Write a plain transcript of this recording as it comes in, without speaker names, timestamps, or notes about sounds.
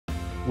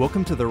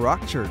Welcome to the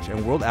Rock Church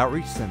and World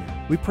Outreach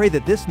Center. We pray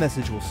that this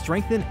message will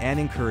strengthen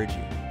and encourage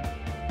you.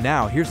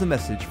 Now, here's a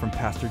message from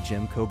Pastor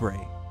Jim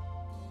Cobrae.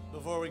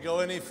 Before we go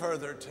any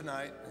further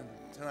tonight,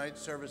 in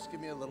tonight's service, give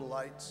me a little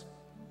lights.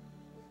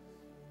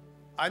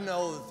 I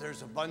know that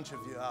there's a bunch of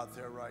you out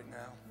there right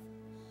now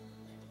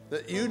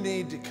that you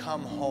need to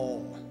come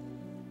home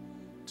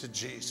to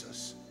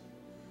Jesus.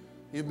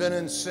 You've been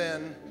in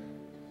sin.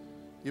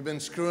 You've been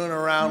screwing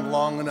around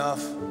long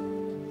enough.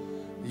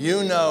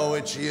 You know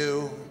it's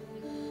you.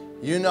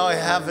 You know you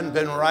haven't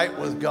been right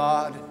with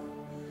God.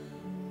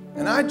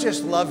 And I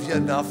just love you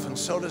enough, and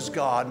so does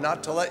God,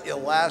 not to let you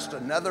last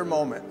another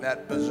moment in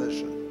that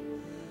position.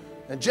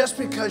 And just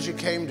because you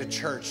came to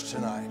church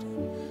tonight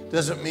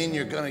doesn't mean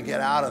you're going to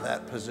get out of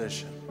that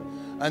position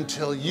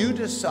until you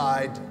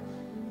decide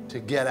to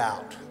get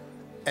out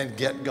and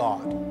get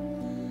God.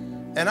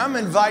 And I'm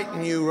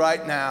inviting you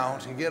right now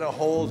to get a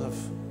hold of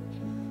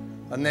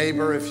a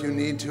neighbor if you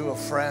need to, a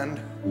friend,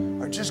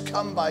 or just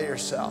come by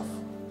yourself.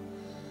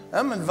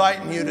 I'm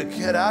inviting you to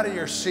get out of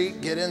your seat,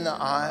 get in the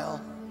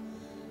aisle,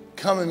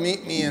 come and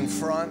meet me in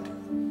front.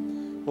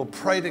 We'll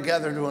pray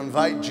together to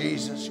invite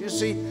Jesus. You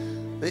see,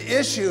 the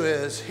issue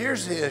is,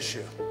 here's the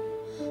issue.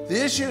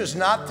 The issue is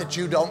not that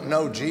you don't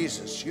know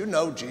Jesus. You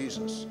know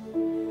Jesus.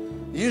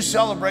 You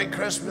celebrate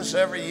Christmas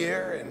every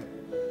year,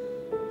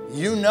 and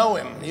you know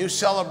him. You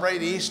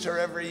celebrate Easter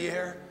every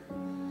year.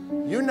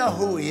 You know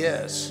who he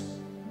is.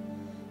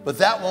 But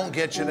that won't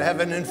get you to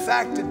heaven. In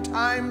fact, at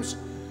times,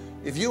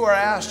 if you were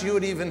asked, you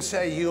would even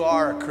say you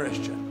are a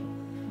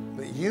Christian.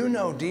 But you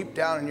know deep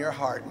down in your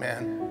heart,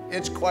 man,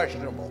 it's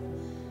questionable.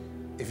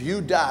 If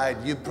you died,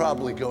 you'd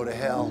probably go to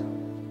hell.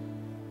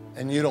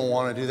 And you don't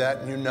want to do that,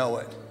 and you know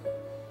it.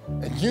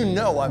 And you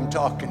know I'm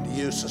talking to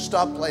you, so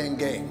stop playing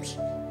games.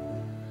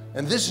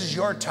 And this is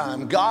your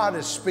time. God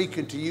is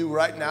speaking to you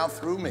right now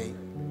through me.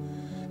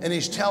 And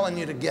he's telling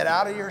you to get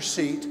out of your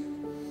seat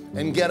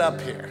and get up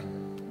here.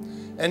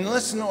 And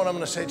listen to what I'm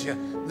going to say to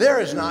you. There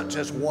is not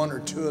just one or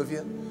two of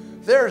you.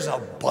 There's a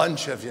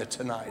bunch of you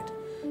tonight.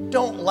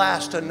 Don't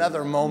last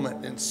another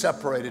moment and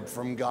separated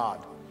from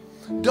God.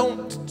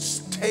 Don't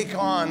take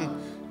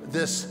on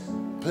this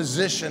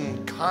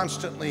position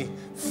constantly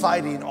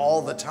fighting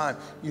all the time.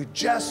 You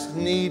just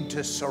need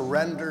to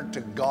surrender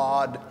to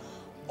God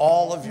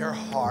all of your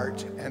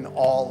heart and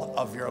all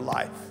of your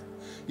life.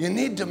 You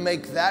need to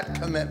make that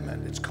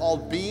commitment. It's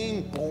called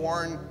being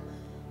born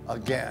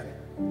again.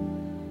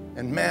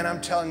 And man,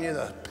 I'm telling you,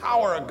 the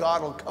power of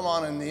God will come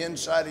on in the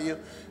inside of you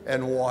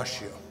and wash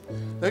you.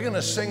 They're going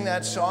to sing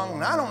that song,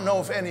 and I don't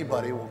know if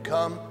anybody will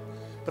come,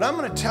 but I'm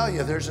going to tell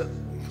you,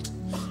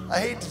 I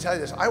hate to tell you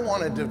this, I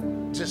wanted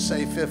to just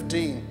say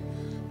 15,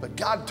 but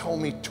God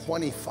told me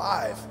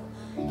 25,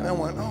 and I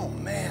went, oh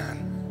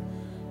man,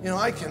 you know,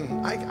 I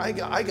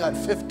got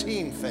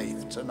 15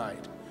 faith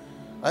tonight.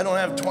 I don't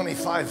have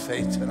 25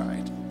 faith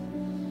tonight,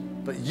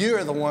 but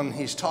you're the one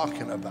he's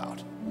talking about.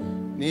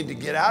 You need to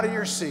get out of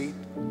your seat.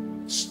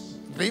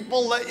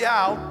 People let you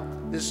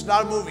out. This is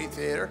not a movie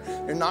theater.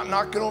 You're not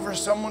knocking over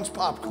someone's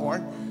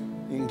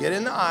popcorn. You can get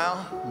in the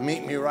aisle,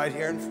 meet me right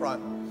here in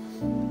front.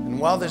 And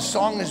while this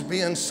song is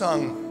being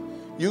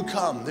sung, you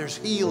come. There's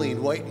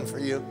healing waiting for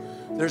you.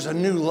 There's a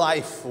new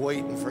life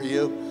waiting for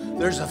you.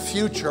 There's a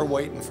future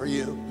waiting for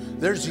you.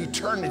 There's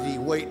eternity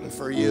waiting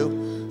for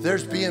you.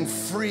 There's being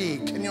free.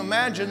 Can you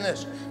imagine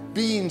this?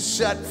 Being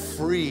set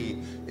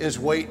free is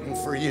waiting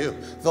for you.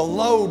 The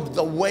load,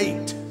 the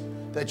weight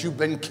that you've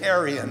been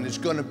carrying is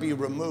going to be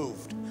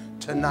removed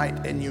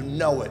tonight, and you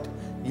know it.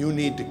 You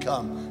need to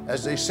come.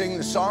 As they sing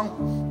the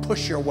song,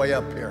 push your way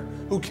up here.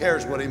 Who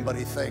cares what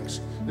anybody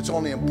thinks? It's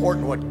only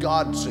important what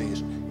God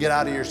sees. Get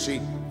out of your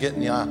seat, get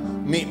in the aisle,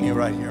 meet me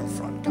right here in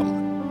front. Come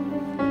on.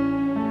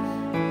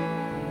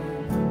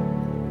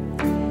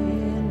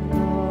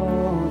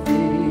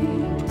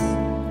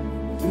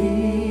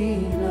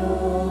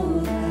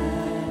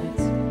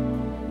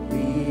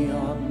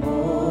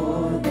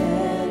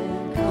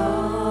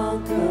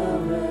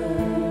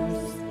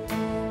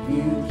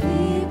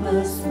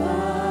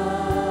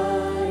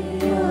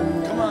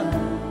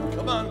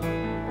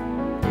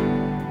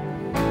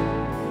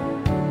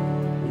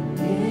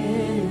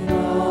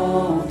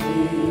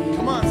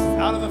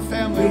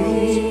 Family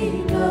rules.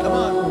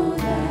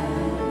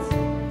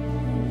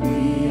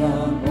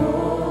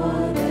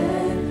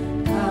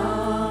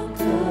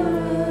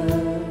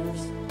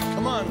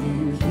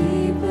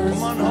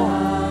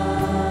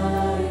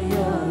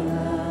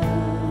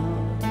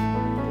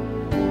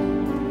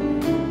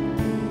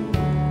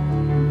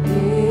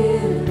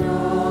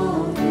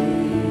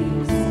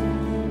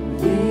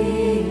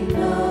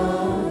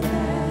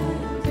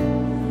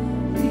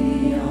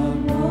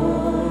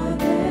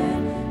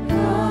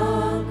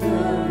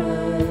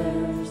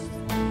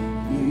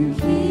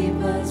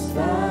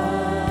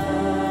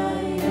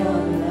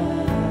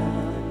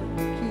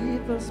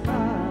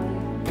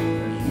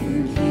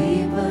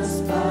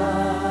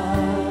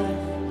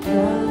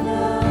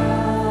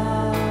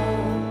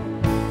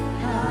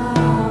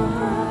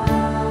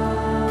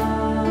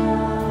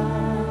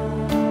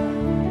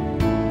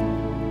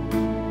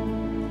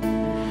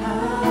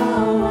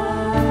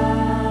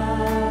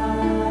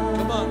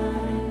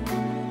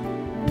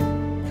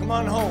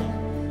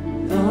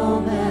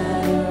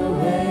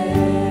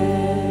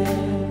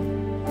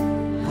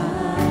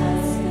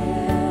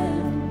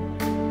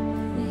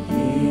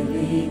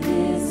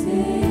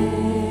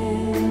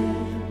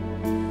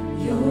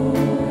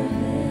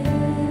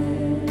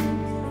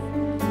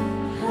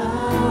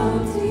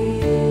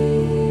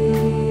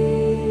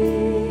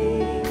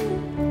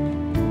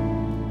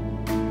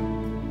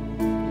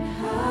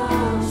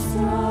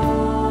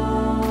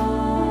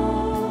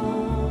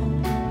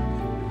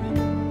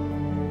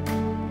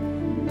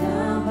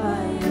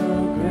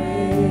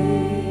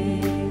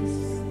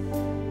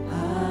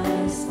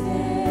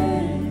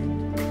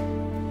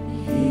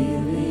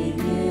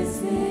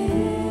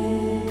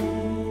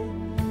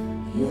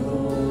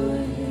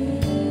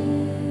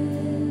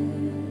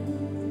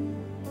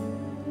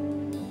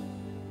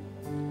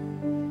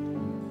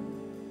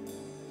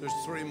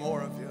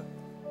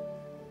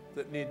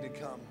 need to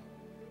come.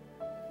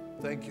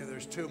 Thank you.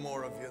 There's 2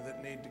 more of you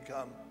that need to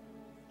come.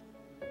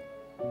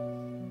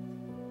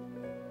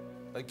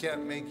 I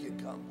can't make you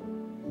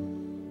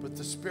come, but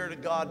the Spirit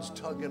of God's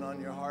tugging on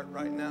your heart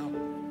right now.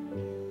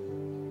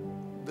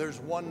 There's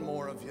 1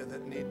 more of you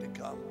that need to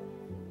come,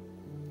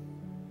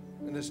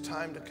 and it's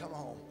time to come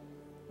home.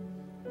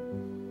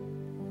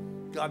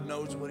 God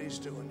knows what he's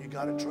doing. You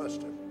got to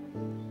trust him.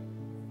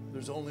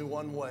 There's only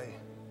one way,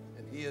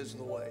 and he is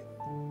the way.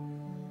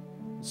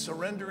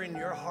 Surrendering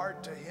your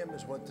heart to him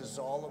is what this is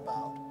all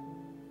about.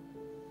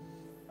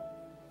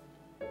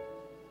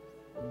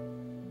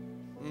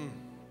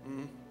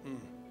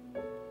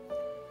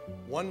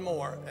 One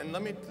more, and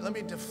let me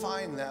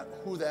define that,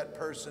 who that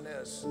person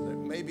is. There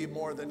may be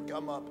more that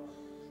come up,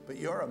 but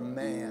you're a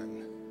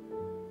man,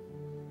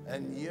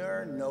 and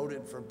you're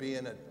noted for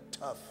being a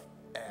tough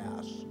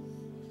ass.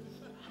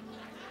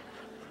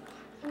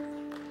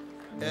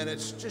 And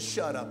it's just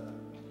shut up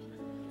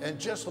and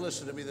just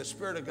listen to me. The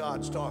Spirit of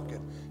God's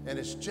talking, and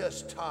it's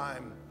just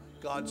time.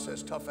 God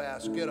says, tough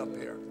ass, get up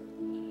here.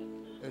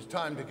 It's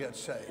time to get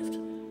saved.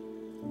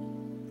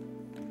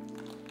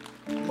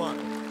 Come on.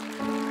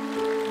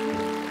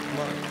 Come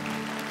on.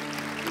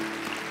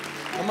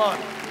 Come on.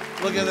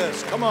 Look at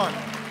this. Come on.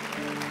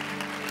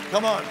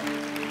 Come on.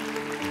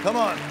 Come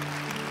on.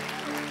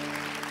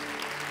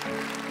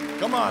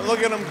 Come on. Look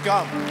at him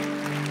come.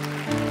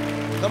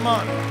 Come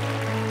on.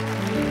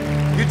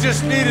 You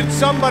just needed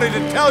somebody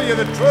to tell you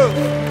the truth.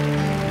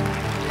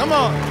 Come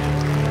on.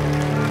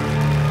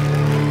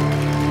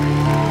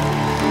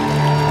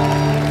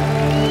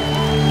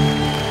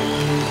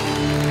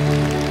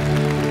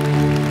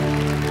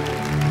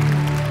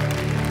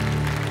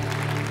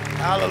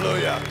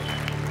 Hallelujah.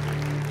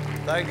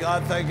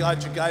 Thank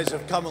God you guys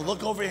have come. And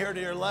look over here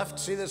to your left.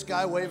 See this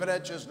guy waving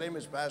at you? His name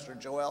is Pastor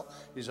Joel.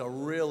 He's a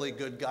really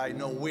good guy.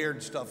 No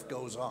weird stuff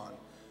goes on.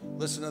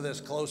 Listen to this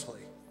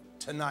closely.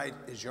 Tonight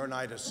is your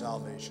night of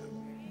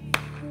salvation.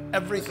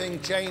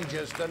 Everything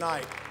changes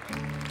tonight.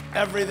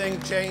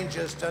 Everything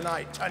changes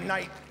tonight.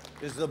 Tonight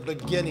is the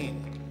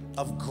beginning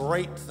of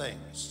great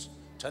things.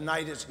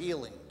 Tonight is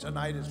healing.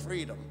 Tonight is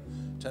freedom.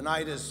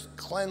 Tonight is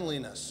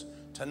cleanliness.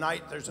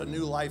 Tonight there's a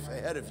new life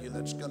ahead of you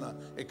that's going to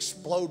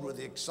explode with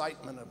the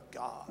excitement of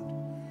God.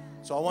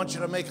 So I want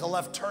you to make a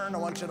left turn. I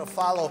want you to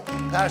follow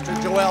Pastor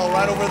Joel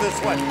right over this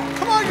way.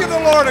 Come on, give the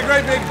Lord a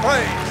great big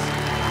praise.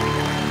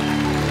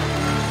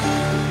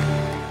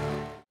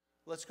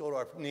 Let's go to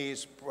our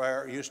knees,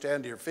 prayer. You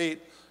stand to your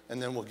feet,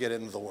 and then we'll get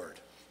into the Word.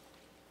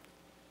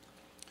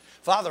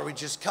 Father, we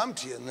just come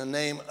to you in the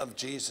name of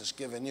Jesus,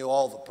 giving you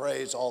all the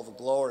praise, all the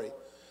glory,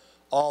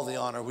 all the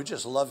honor. We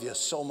just love you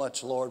so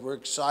much, Lord. We're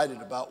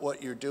excited about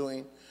what you're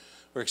doing.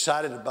 We're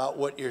excited about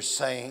what you're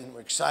saying.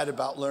 We're excited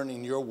about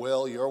learning your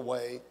will, your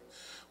way.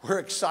 We're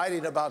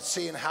excited about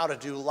seeing how to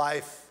do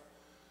life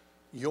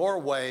your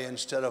way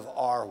instead of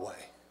our way.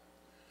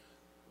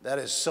 That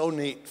is so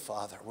neat,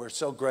 Father. We're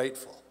so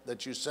grateful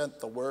that you sent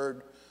the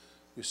Word.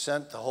 You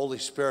sent the Holy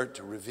Spirit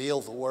to reveal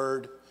the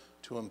Word,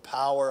 to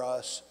empower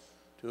us,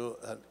 to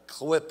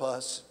equip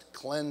us, to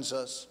cleanse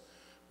us.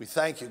 We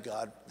thank you,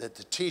 God, that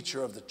the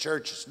teacher of the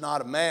church is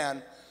not a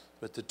man,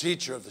 but the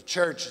teacher of the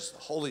church is the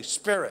Holy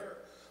Spirit.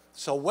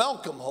 So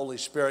welcome, Holy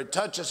Spirit.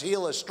 Touch us,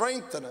 heal us,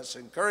 strengthen us,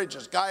 encourage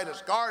us, guide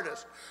us, guard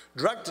us,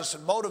 direct us,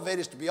 and motivate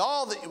us to be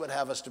all that you would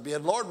have us to be.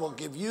 And Lord, we'll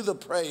give you the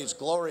praise,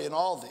 glory, and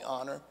all the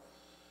honor.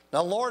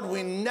 Now, Lord,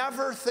 we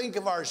never think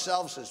of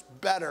ourselves as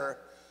better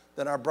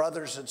than our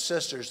brothers and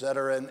sisters that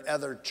are in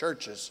other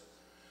churches.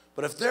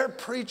 But if they're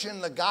preaching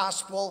the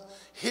gospel,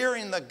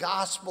 hearing the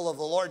gospel of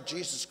the Lord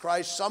Jesus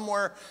Christ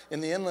somewhere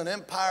in the Inland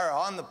Empire or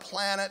on the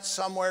planet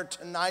somewhere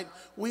tonight,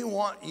 we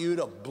want you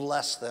to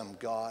bless them,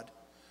 God.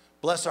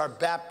 Bless our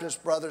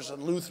Baptist brothers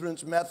and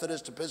Lutherans,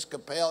 Methodists,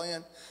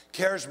 Episcopalian,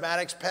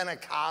 Charismatics,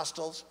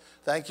 Pentecostals.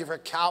 Thank you for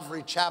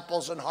Calvary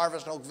Chapels in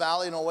Harvest Oak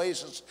Valley and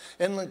Oasis,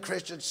 Inland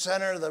Christian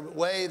Center, the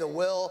Way, the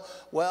Will.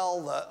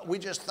 We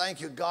just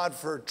thank you, God,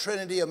 for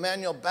Trinity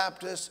Emmanuel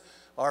Baptist,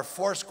 our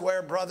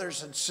Foursquare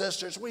brothers and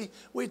sisters. We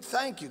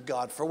thank you,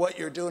 God, for what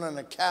you're doing in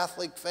the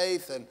Catholic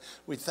faith, and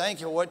we thank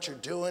you for what you're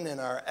doing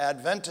in our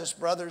Adventist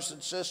brothers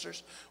and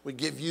sisters. We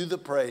give you the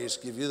praise,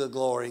 give you the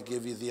glory,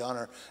 give you the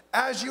honor.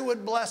 As you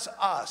would bless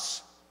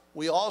us,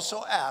 we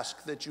also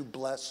ask that you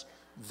bless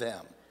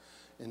them.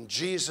 In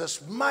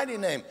Jesus' mighty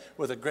name,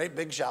 with a great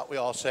big shout, we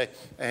all say,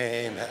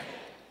 amen.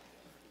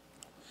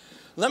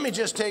 Let me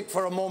just take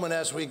for a moment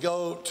as we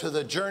go to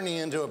the journey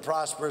into a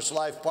prosperous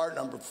life, part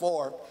number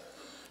 4,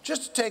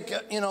 just to take,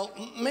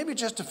 maybe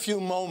just a few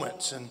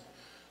moments and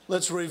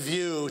let's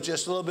review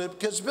just a little bit,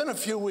 because it's been a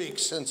few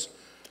weeks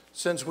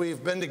since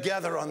we've been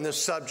together on this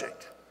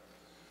subject.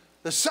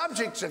 The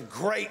subject's a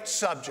great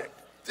subject.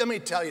 Let me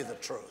tell you the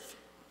truth.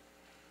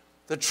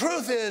 The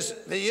truth is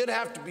that you'd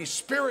have to be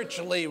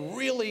spiritually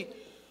really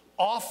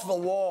off the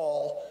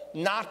wall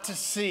not to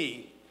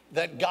see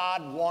that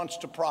God wants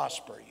to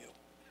prosper you.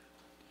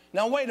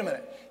 Now, wait a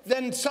minute.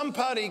 Then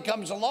somebody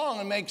comes along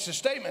and makes a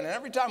statement, and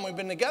every time we've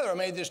been together, I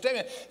made this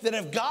statement, that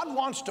if God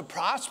wants to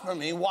prosper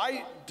me,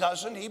 why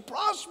doesn't he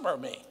prosper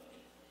me?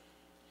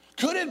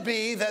 Could it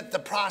be that the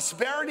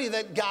prosperity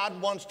that God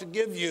wants to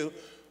give you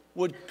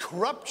would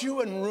corrupt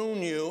you and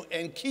ruin you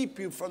and keep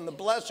you from the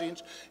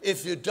blessings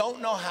if you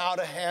don't know how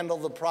to handle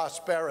the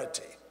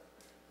prosperity?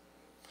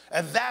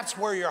 And that's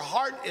where your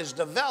heart is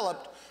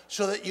developed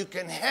so that you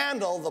can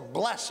handle the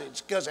blessings,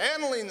 because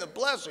handling the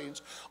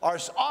blessings are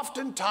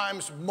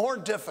oftentimes more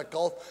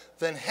difficult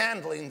than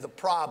handling the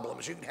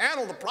problems. You can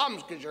handle the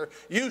problems because you're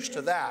used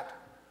to that.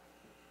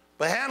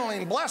 But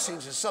handling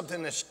blessings is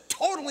something that's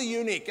totally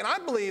unique. And I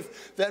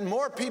believe that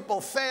more people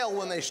fail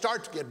when they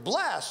start to get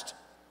blessed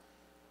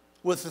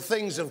with the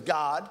things of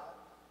God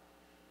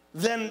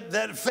than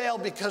that fail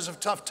because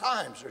of tough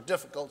times or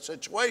difficult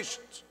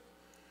situations.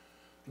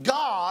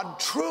 God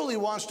truly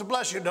wants to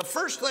bless you. The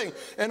first thing,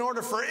 in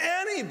order for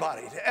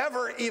anybody to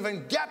ever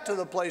even get to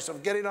the place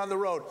of getting on the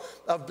road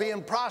of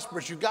being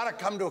prosperous, you've got to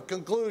come to a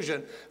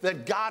conclusion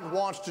that God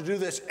wants to do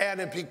this.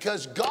 And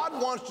because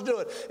God wants to do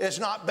it, it's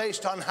not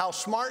based on how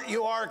smart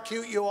you are,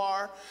 cute you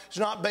are. It's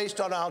not based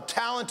on how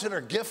talented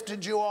or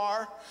gifted you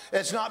are.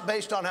 It's not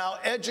based on how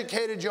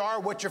educated you are,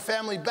 what your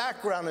family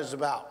background is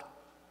about.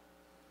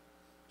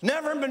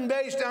 Never been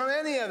based on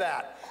any of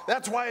that.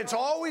 That's why it's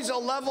always a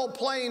level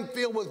playing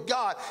field with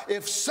God.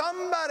 If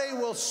somebody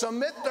will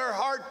submit their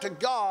heart to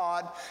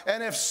God,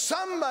 and if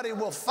somebody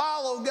will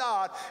follow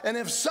God, and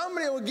if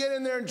somebody will get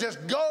in there and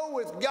just go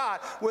with God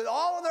with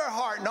all of their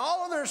heart and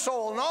all of their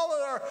soul and all of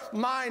their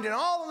mind and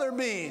all of their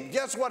being,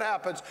 guess what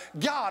happens?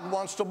 God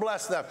wants to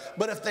bless them.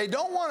 But if they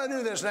don't want to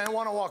do this and they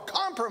want to walk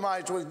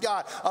compromised with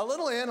God, a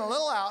little in, a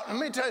little out, and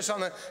let me tell you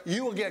something,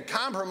 you will get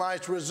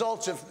compromised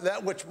results, if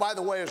that, which by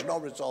the way is no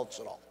results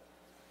at all.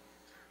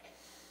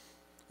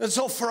 And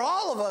so for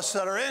all of us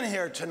that are in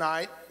here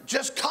tonight,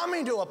 just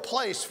coming to a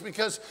place,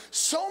 because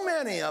so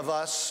many of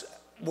us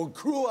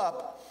grew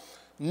up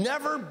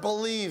never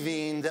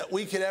believing that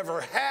we could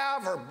ever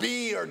have or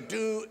be or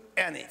do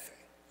anything.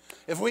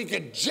 If we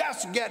could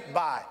just get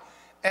by.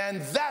 And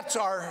that's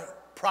our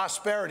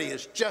prosperity,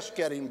 is just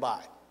getting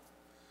by.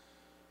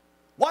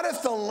 What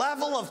if the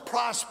level of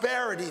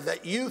prosperity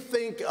that you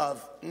think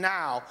of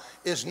now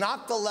is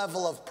not the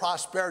level of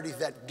prosperity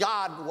that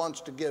God wants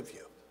to give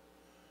you?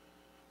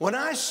 When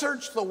I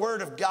search the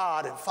Word of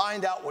God and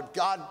find out what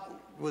God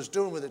was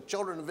doing with the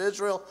children of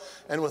Israel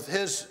and with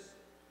His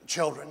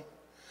children,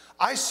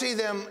 I see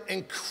them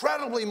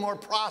incredibly more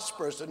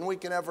prosperous than we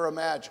can ever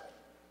imagine.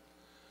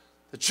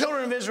 The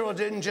children of Israel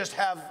didn't just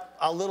have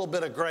a little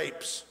bit of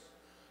grapes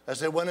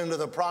as they went into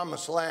the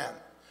promised land.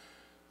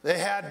 They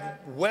had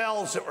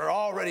wells that were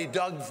already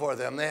dug for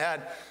them. They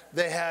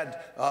had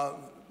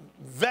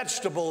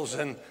vegetables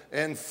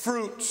and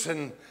fruits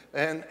and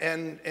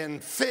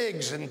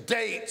figs and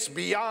dates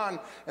beyond,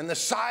 and the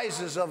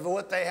sizes of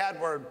what they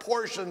had were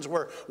portions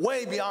were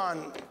way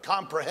beyond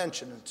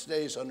comprehension in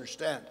today's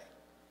understanding.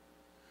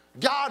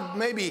 God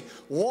maybe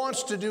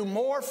wants to do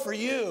more for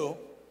you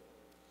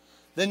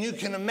than you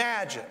can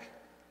imagine.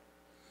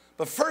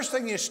 But first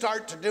thing you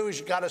start to do is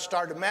you got to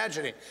start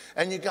imagining,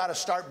 and you got to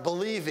start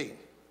believing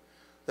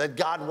that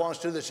God wants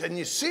to do this. And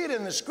you see it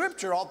in the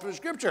Scripture, all through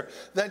Scripture,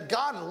 that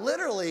God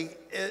literally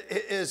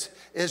is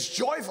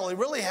joyful. He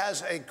really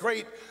has a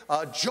great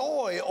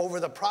joy over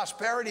the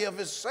prosperity of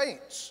His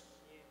saints.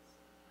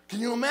 Can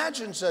you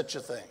imagine such a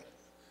thing?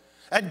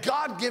 And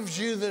God gives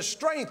you the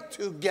strength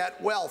to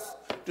get wealth,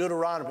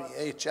 Deuteronomy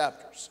 8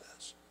 chapter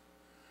says.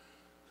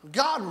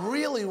 God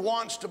really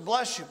wants to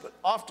bless you, but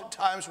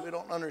oftentimes we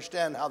don't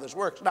understand how this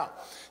works. Now,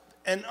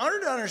 in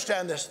order to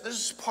understand this,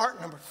 this is part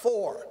number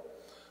 4.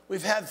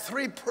 We've had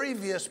 3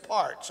 previous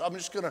parts. I'm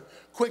just going to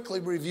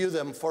quickly review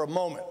them for a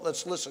moment.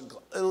 Let's listen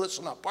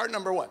up. Part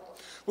number 1.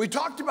 We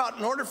talked about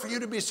in order for you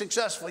to be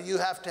successful, you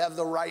have to have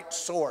the right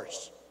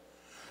source.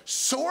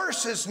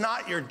 Source is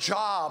not your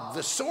job.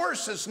 The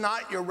source is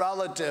not your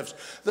relatives.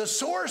 The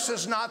source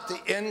is not the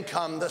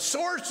income. The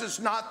source is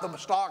not the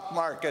stock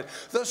market.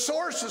 The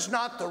source is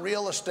not the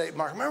real estate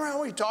market. Remember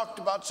how we talked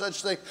about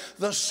such things?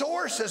 The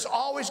source has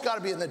always got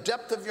to be in the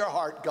depth of your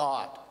heart,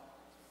 God.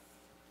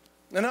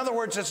 In other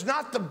words, it's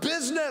not the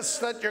business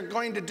that you're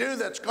going to do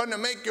that's going to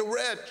make you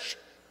rich.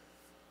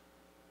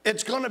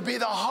 It's going to be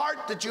the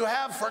heart that you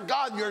have for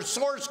God. Your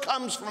source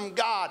comes from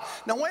God.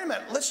 Now, wait a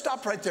minute. Let's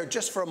stop right there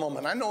just for a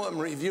moment. I know I'm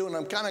reviewing.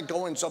 I'm kind of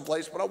going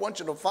someplace, but I want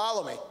you to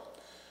follow me.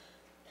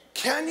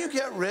 Can you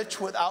get rich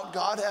without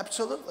God?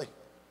 Absolutely.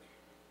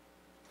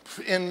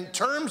 In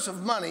terms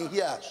of money,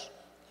 yes.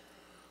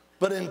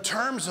 But in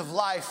terms of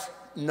life,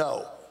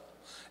 no.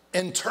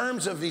 In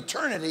terms of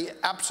eternity,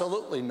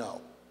 absolutely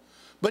no.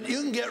 But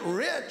you can get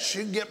rich,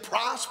 you can get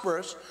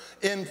prosperous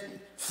in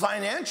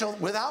financial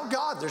without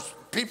God. There's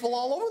people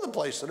all over the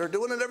place that are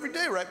doing it every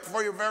day right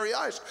before your very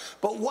eyes.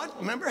 But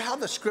remember how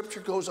the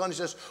Scripture goes on? He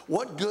says,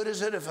 what good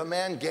is it if a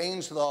man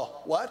gains the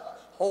what?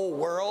 Whole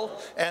world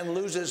and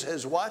loses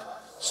his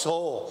what?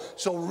 Soul.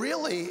 So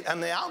really,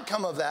 and the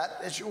outcome of that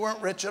is you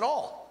weren't rich at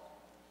all.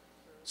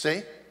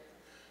 See?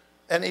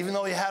 And even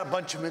though you had a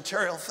bunch of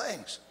material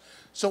things.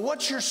 So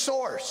what's your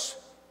source?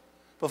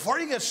 Before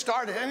you get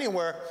started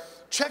anywhere,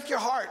 check your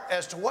heart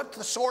as to what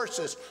the source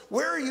is.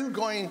 Where are you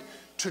going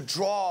to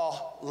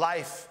draw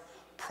life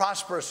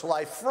prosperous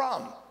life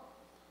from?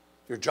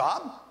 Your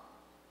job?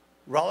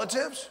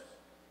 Relatives?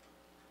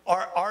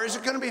 Or is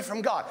it going to be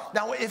from God?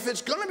 Now, if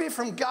it's going to be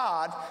from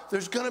God,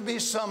 there's going to be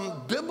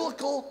some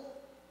biblical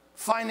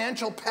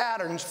financial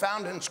patterns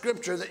found in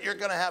Scripture that you're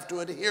going to have to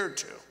adhere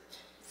to.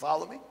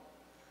 Follow me?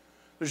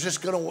 There's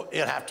just going to,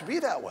 it have to be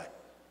that way.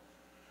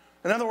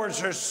 In other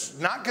words, there's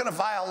not going to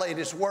violate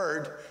his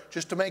word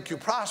just to make you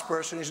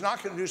prosperous, and he's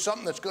not going to do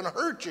something that's going to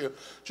hurt you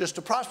just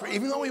to prosper.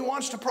 Even though he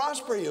wants to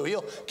prosper you,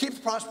 he'll keep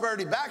the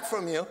prosperity back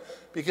from you,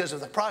 because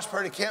if the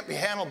prosperity can't be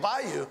handled by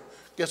you,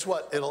 guess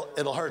what?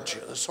 It'll hurt you.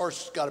 The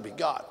source has got to be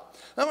God.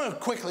 I'm going to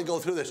quickly go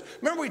through this.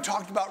 Remember we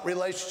talked about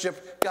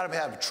relationship, got to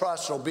have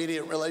trust,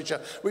 obedient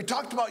relationship. We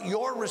talked about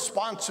your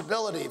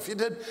responsibility. If you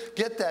did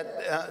get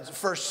that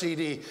first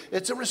CD,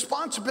 it's a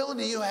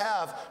responsibility you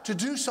have to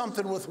do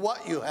something with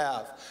what you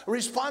have. A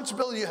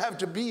responsibility you have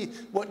to be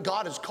what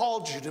God has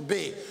called you to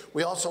be.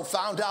 We also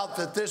found out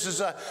that this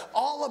is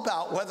all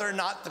about whether or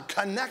not the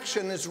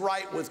connection is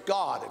right with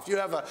God. If you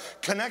have a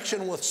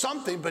connection with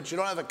something, but you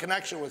don't have a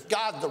connection with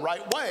God the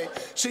right way.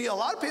 See, a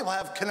lot of people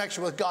have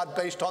connection with God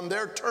based on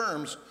their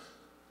terms,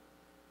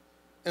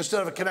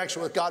 instead of a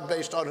connection with God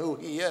based on who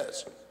he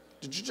is.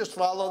 Did you just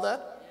follow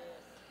that?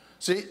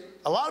 See,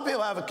 a lot of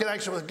people have a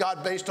connection with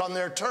God based on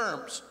their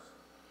terms,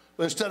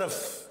 instead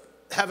of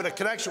having a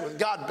connection with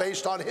God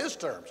based on his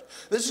terms.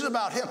 This is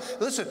about him.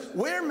 Listen,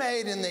 we're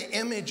made in the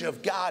image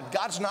of God.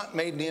 God's not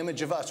made in the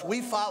image of us. We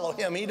follow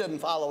him. He doesn't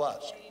follow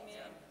us.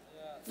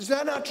 Is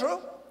that not true?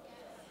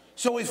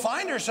 So we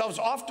find ourselves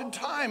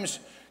oftentimes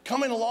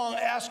coming along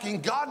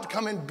asking God to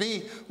come and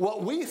be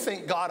what we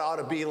think God ought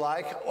to be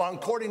like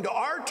according to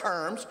our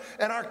terms,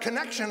 and our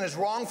connection is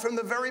wrong from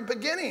the very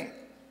beginning.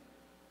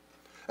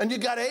 And you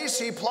got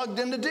AC plugged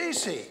into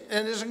DC,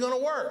 and it isn't going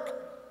to work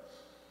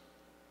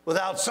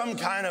without some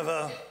kind of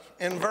a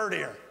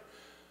inverter.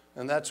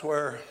 And that's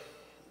where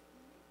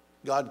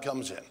God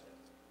comes in.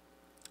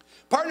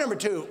 Part number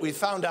 2 we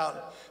found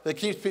out that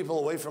keeps people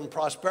away from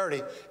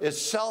prosperity is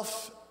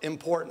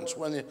self-importance.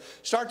 When you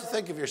start to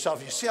think of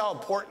yourself, you see how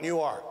important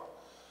you are.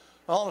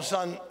 All of a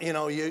sudden, you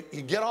know, you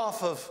get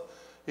off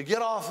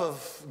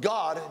of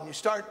God, and you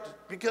start,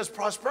 because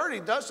prosperity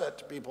does that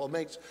to people. It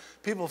makes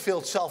people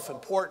feel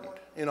self-important.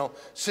 You know,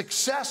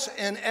 success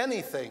in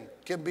anything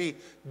can be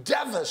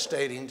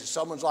devastating to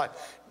someone's life.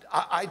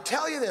 I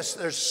tell you this,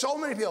 there's so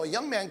many people. A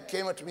young man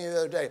came up to me the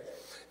other day,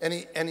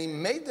 and he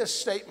made this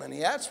statement.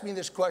 He asked me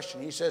this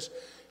question. He says,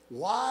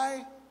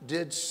 why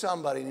did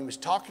somebody, and he was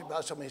talking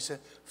about somebody, he said,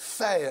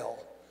 fail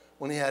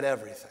when he had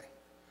everything?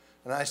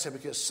 And I said,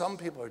 because some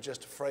people are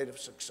just afraid of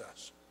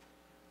success.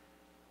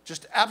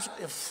 Just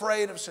absolutely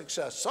afraid of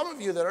success. Some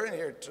of you that are in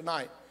here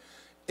tonight,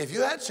 if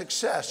you had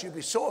success, you'd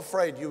be so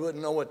afraid you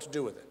wouldn't know what to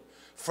do with it.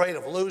 Afraid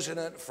of losing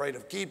it, afraid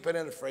of keeping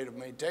it, afraid of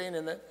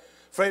maintaining it,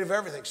 afraid of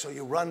everything. So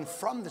you run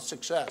from the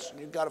success, and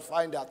you've got to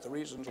find out the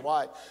reasons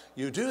why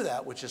you do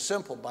that, which is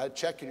simple, by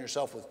checking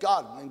yourself with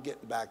God and then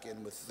getting back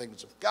in with the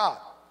things of God.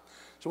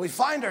 So we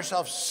find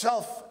ourselves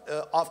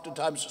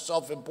oftentimes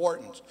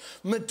self-importance,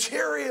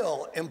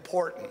 material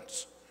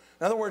importance.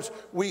 In other words,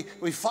 we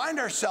find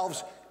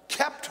ourselves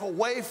kept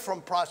away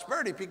from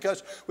prosperity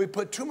because we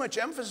put too much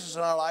emphasis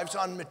in our lives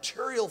on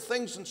material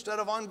things instead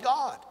of on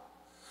God.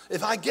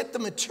 If I get the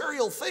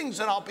material things,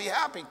 then I'll be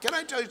happy. Can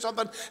I tell you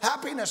something?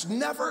 Happiness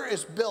never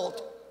is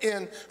built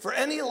in for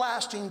any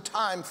lasting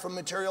time from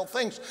material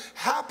things.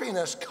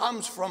 Happiness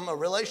comes from a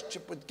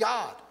relationship with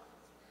God.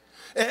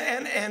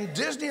 And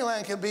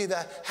Disneyland can be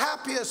the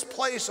happiest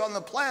place on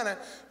the planet,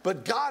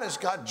 but God has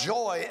got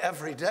joy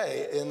every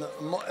day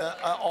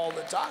all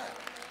the time.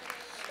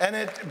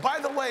 And by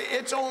the way,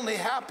 it's only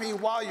happy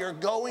while you're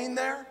going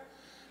there.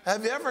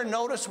 Have you ever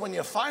noticed when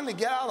you finally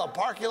get out of the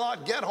parking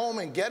lot, get home,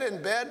 and get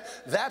in bed,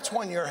 that's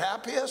when you're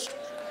happiest?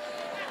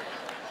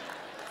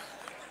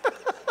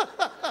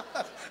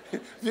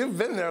 If you've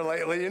been there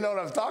lately, you know what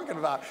I'm talking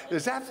about.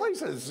 Is that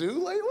place a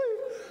zoo lately?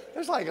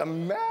 It's like a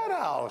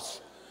madhouse.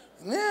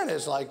 Man,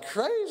 it's like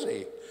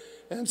crazy.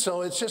 And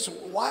so it's just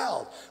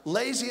wild.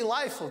 Lazy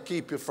life will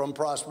keep you from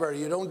prosperity.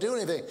 You don't do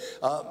anything.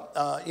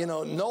 You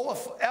know, no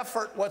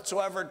effort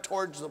whatsoever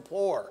towards the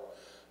poor.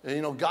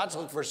 You know, God's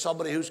looking for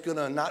somebody who's going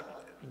to not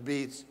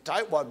be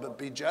tightwad, but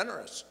be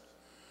generous.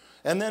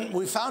 And then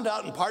we found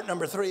out in part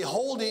number 3,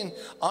 holding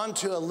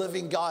onto a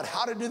living God,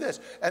 how to do this.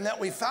 And then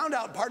we found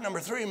out in part number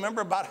 3, remember,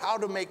 about how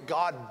to make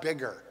God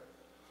bigger.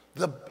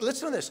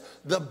 Listen to this.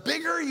 The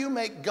bigger you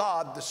make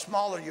God, the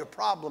smaller your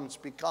problems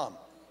become.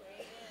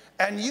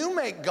 And you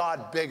make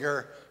God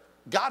bigger,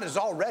 God is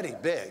already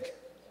big.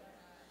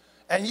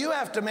 And you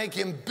have to make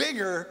him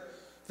bigger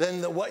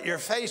than what you're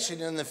facing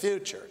in the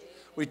future.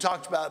 We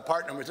talked about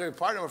part number 3.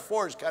 Part number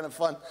 4 is kind of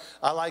fun.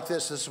 I like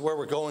this. This is where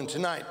we're going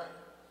tonight.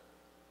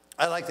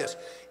 I like this.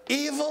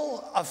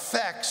 Evil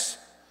effects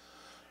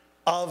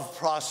of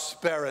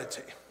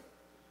prosperity.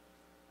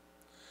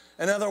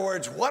 In other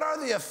words, what are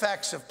the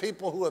effects of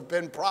people who have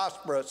been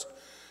prosperous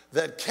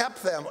that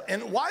kept them?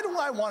 And why do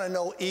I want to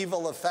know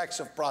evil effects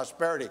of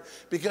prosperity?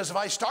 Because if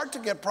I start to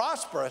get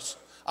prosperous,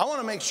 I want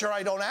to make sure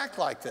I don't act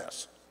like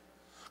this.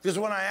 Because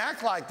when I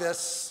act like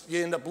this,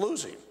 you end up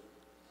losing.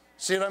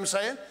 See what I'm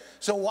saying?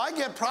 So why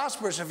get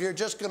prosperous if you're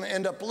just going to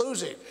end up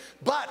losing?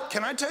 But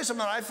can I tell you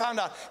something that I found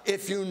out?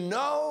 If you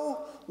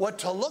know what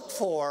to look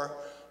for,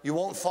 you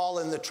won't fall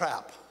in the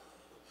trap.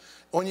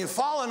 When you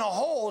fall in a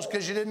hole, it's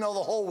because you didn't know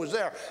the hole was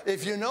there.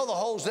 If you know the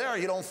hole's there,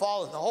 you don't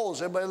fall in the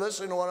holes. Everybody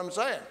listening to what I'm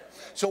saying?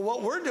 So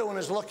what we're doing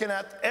is looking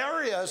at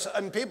areas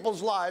in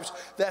people's lives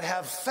that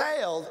have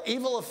failed,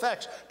 evil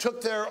effects,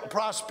 took their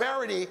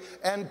prosperity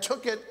and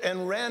took it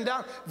and ran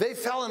down. They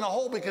fell in a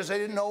hole because they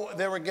didn't know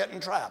they were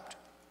getting trapped.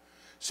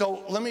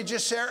 So let me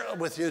just share it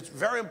with you. It's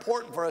very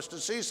important for us to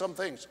see some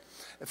things.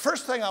 The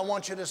first thing I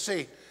want you to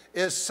see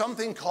is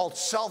something called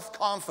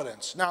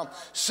self-confidence. Now,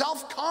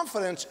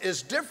 self-confidence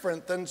is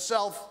different than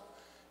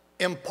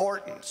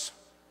self-importance.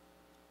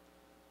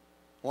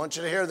 I want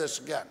you to hear this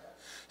again.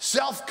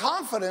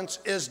 Self-confidence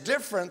is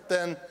different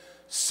than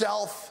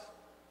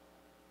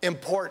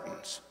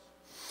self-importance.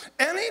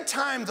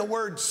 Anytime the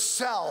word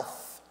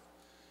self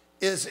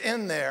is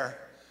in there,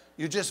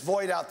 you just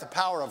void out the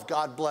power of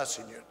God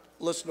blessing you.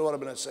 Listen to what I'm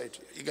going to say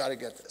to you. You got to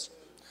get this.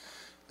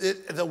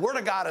 The Word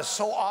of God is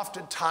so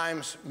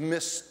oftentimes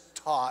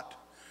mistaught,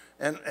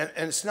 and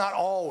it's not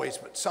always,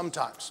 but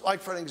sometimes.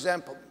 Like, for an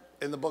example,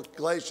 in the book of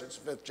Galatians,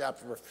 5th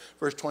chapter,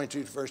 verse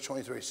 22 to verse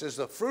 23, it says,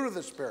 the fruit of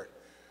the Spirit.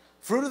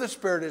 Fruit of the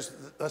Spirit is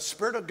the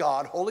Spirit of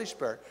God, Holy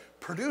Spirit,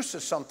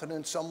 produces something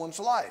in someone's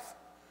life.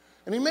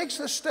 And he makes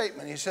this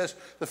statement. He says,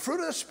 the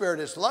fruit of the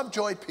Spirit is love,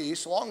 joy,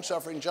 peace,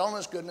 long-suffering,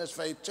 gentleness, goodness,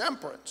 faith,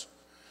 temperance.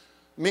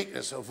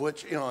 Meekness, of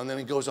which, and then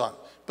he goes on.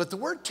 But the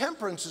word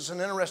temperance is an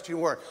interesting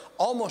word.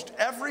 Almost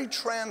every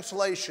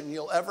translation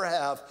you'll ever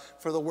have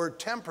for the word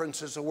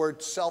temperance is the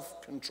word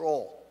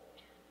self-control.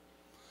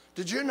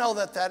 Did you know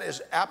that that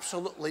is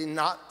absolutely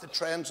not the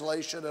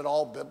translation at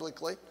all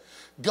biblically?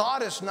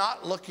 God is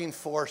not looking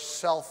for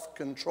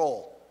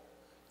self-control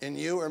in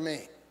you or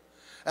me.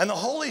 And the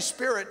Holy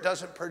Spirit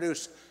doesn't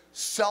produce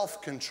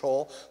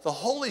self-control. The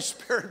Holy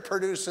Spirit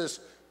produces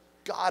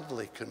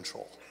godly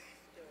control.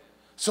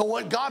 So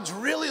what God's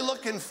really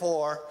looking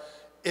for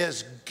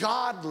is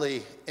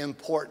godly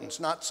importance,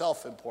 not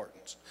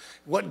self-importance.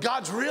 What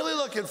God's really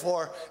looking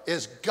for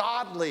is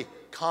godly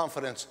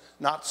confidence,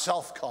 not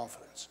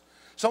self-confidence.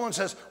 Someone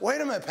says,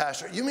 wait a minute,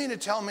 Pastor, you mean to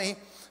tell me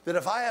that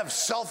if I have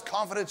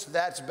self-confidence,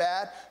 that's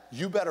bad?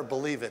 You better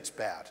believe it's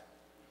bad.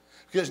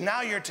 Because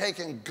now you're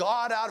taking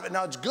God out of it.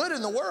 Now, it's good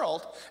in the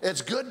world.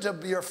 It's good to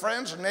your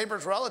friends and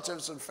neighbors,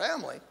 relatives, and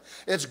family.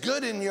 It's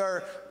good in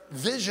your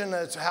vision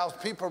as how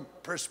people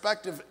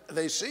perspective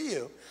they see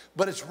you,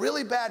 but it's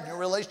really bad in your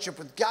relationship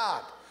with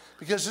God,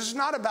 because this is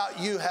not about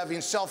you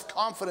having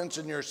self-confidence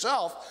in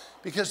yourself,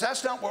 because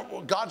that's not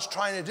what God's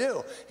trying to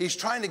do. He's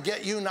trying to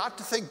get you not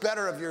to think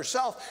better of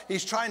yourself.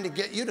 He's trying to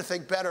get you to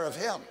think better of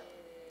him.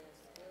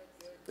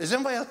 Is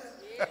anybody else?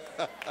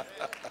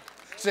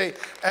 See,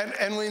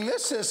 and we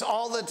miss this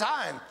all the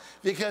time,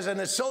 because, and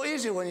it's so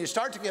easy when you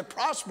start to get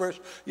prosperous,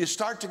 you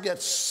start to get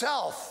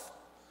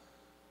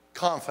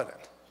self-confident.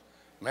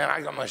 Man,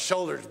 I got my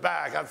shoulders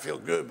back. I feel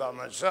good about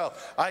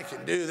myself. I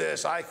can do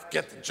this. I can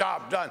get the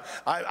job done.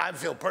 I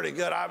feel pretty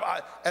good.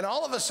 And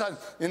all of a sudden,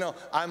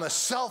 I'm a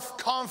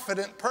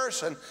self-confident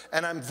person,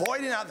 and I'm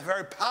voiding out the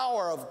very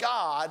power of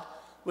God,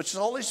 which is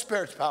the Holy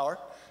Spirit's power,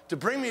 to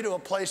bring me to a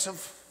place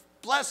of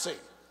blessing,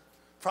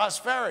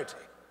 prosperity.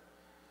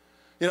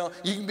 You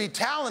can be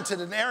talented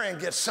in an area and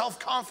get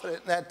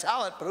self-confident in that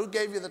talent, but who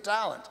gave you the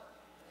talent?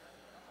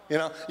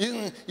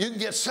 You can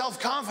get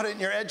self-confident in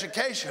your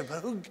education,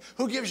 but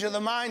who gives you the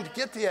mind to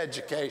get the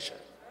education?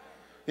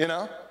 You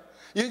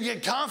can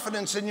get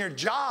confidence in your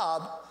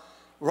job,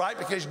 right,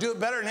 because you do it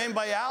better than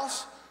anybody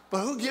else,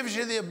 but who gives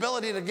you the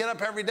ability to get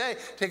up every day,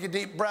 take a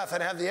deep breath,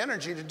 and have the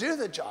energy to do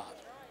the job?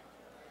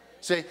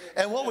 See,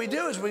 and what we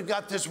do is we've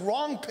got this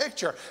wrong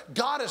picture.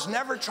 God is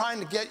never trying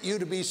to get you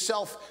to be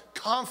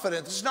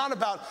self-confident. It's not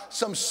about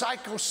some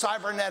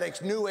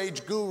psycho-cybernetics, new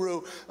age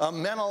guru,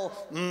 mental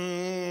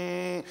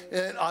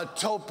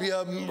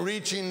utopia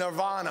reaching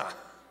nirvana.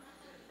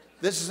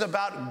 This is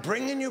about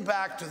bringing you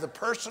back to the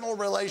personal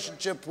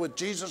relationship with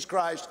Jesus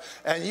Christ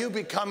and you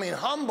becoming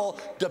humble,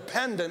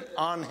 dependent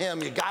on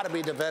him. You got to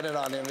be dependent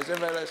on him. Is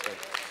anybody listening?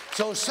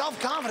 So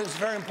self-confidence is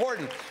very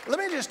important. Let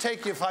me just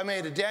take you, if I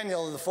may, to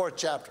Daniel in the 4th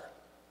chapter.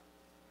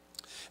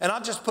 And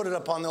I'll just put it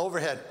up on the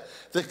overhead.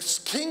 The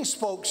king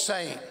spoke,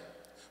 saying,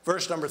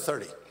 verse number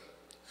 30,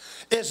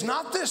 is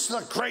not this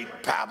the great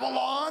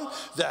Babylon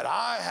that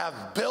I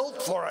have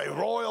built for a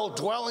royal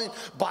dwelling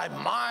by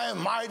my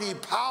mighty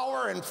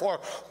power and for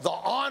the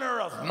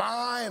honor of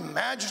my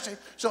majesty?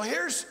 So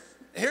here's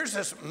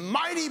this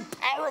mighty,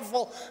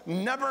 powerful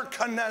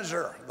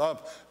Nebuchadnezzar,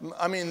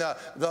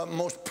 the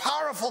most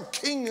powerful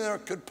king there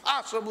could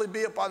possibly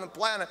be upon the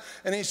planet.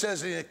 And he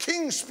says, the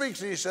king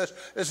speaks, and he says,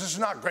 this is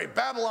not great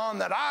Babylon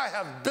that I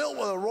have built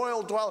with a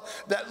royal dwelling.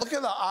 Look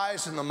at the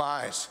eyes and the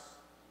my's.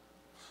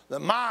 The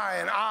my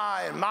and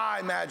I and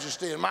my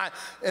majesty and my.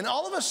 And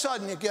all of a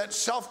sudden you get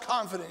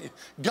self-confident.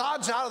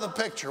 God's out of the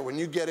picture when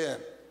you get in.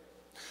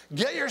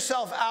 Get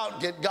yourself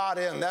out, get God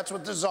in. That's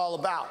what this is all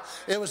about.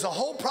 It was the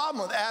whole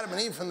problem with Adam and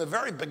Eve from the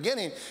very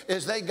beginning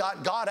is they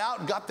got God out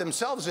and got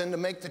themselves in to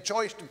make the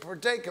choice to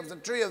partake of the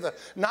tree of the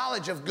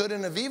knowledge of good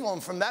and of evil.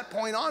 And from that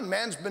point on,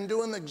 man's been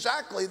doing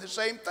exactly the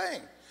same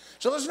thing.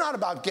 So it's not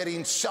about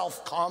getting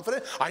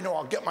self-confident. I know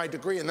I'll get my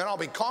degree and then I'll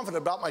be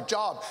confident about my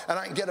job and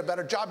I can get a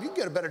better job. You can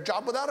get a better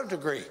job without a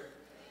degree.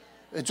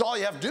 It's all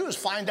you have to do is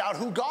find out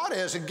who God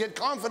is and get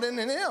confident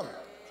in him.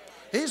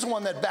 He's the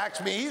one that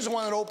backs me. He's the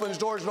one that opens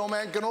doors no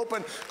man can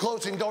open,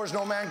 closing doors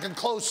no man can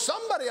close.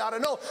 Somebody ought to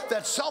know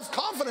that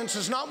self-confidence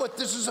is not what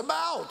this is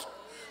about.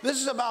 This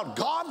is about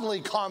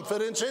godly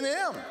confidence in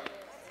him.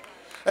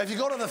 If you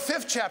go to the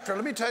 5th chapter,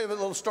 let me tell you a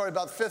little story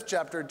about the 5th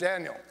chapter of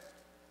Daniel.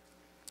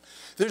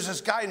 There's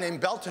this guy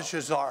named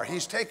Belteshazzar.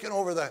 He's taken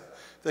over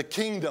the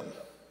kingdom.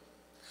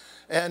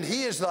 And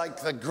he is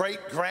like the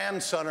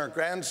great-grandson or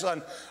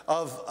grandson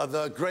of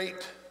the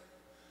great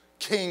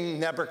King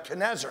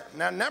Nebuchadnezzar.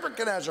 Now,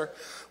 Nebuchadnezzar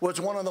was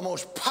one of the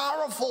most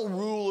powerful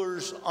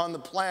rulers on the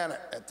planet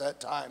at that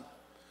time.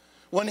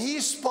 When he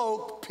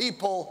spoke,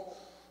 people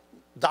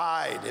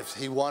died if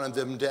he wanted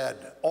them dead,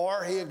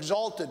 or he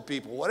exalted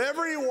people.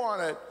 Whatever he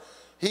wanted,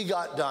 he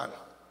got done.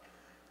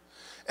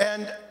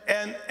 And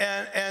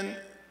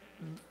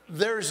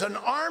there's an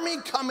army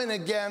coming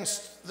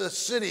against the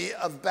city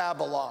of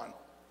Babylon.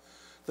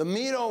 The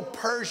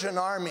Medo-Persian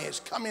army is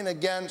coming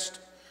against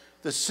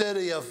the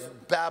city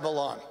of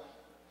Babylon.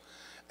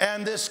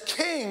 And this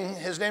king,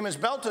 his name is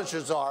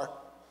Belteshazzar,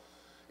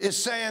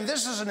 is saying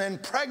this is an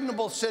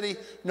impregnable city.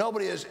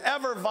 Nobody has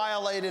ever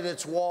violated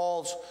its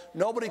walls.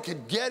 Nobody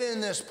could get in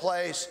this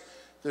place.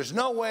 There's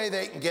no way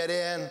they can get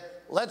in.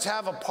 Let's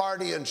have a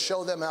party and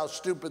show them how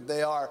stupid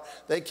they are.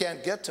 They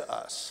can't get to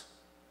us.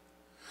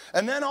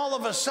 And then all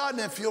of a sudden,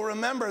 if you'll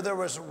remember, there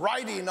was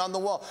writing on the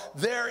wall.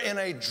 They're in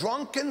a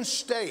drunken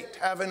state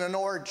having an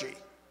orgy.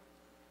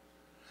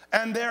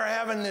 And they're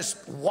having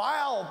this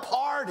wild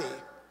party.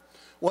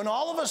 When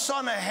all of a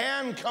sudden a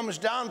hand comes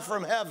down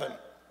from heaven,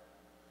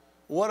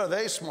 what are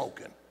they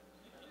smoking?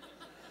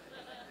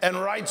 And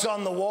writes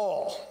on the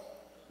wall.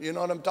 You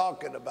know what I'm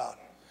talking about.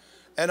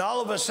 And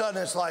all of a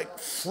sudden it's like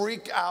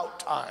freak out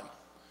time.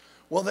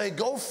 Well, they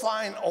go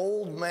find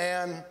old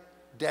man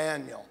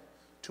Daniel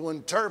to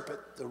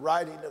interpret the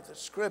writing of the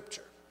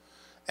scripture.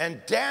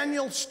 And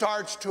Daniel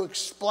starts to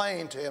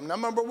explain to him. Now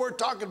remember, we're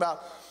talking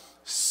about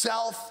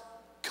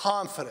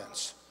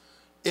self-confidence.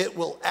 It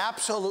will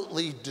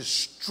absolutely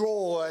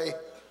destroy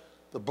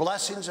the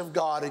blessings of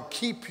God and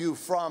keep you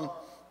from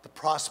the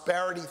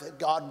prosperity that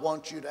God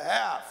wants you to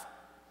have.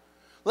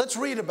 Let's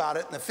read about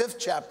it in the 5th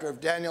chapter of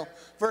Daniel,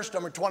 verse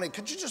number 20.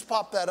 Could you just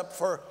pop that up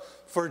for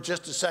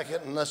just a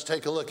second and let's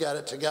take a look at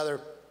it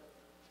together.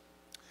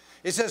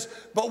 It says,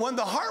 but when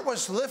the heart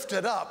was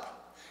lifted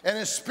up and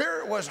his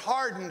spirit was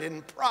hardened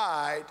in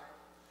pride,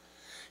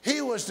 he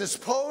was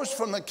disposed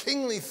from the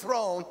kingly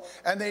throne,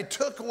 and they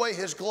took away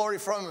his glory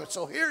from him.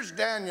 So here's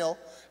Daniel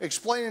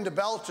explaining to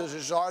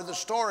Belteshazzar the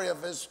story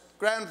of his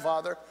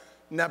grandfather,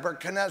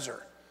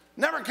 Nebuchadnezzar.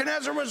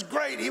 Nebuchadnezzar was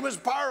great. He was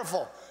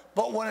powerful.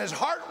 But when his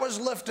heart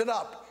was lifted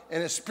up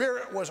and his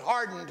spirit was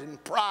hardened in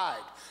pride,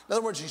 in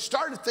other words, he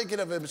started thinking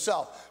of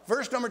himself.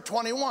 Verse number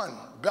 21,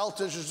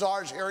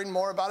 Belteshazzar is hearing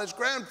more about his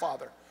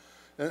grandfather.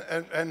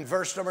 And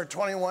verse number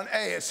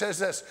 21a, it says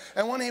this,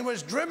 and when he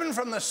was driven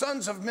from the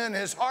sons of men,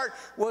 his heart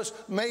was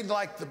made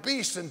like the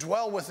beast and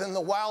dwelled within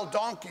the wild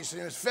donkeys,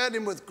 and he was fed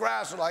him with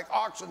grass and like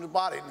oxen to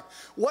body.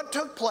 What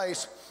took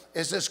place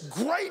is this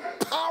great,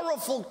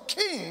 powerful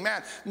king,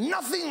 man,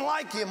 nothing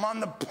like him on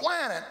the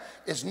planet,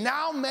 is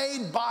now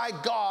made by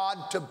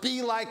God to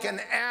be like an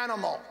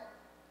animal.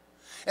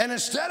 And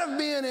instead of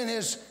being in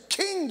his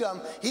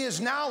kingdom, he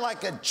is now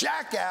like a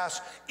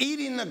jackass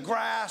eating the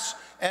grass,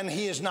 and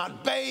he is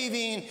not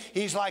bathing.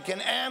 He's like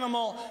an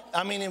animal.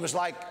 I mean, it was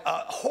like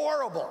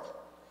horrible.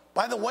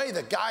 By the way,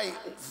 the guy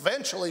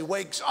eventually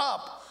wakes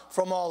up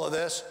from all of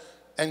this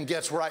and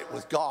gets right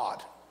with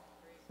God,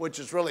 which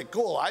is really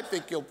cool. I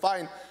think you'll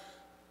find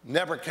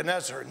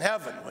Nebuchadnezzar in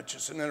heaven, which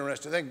is an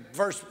interesting thing.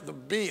 Verse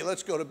B,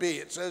 let's go to B.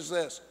 It says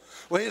this.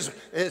 Well,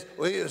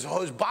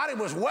 his body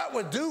was wet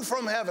with dew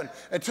from heaven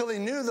until he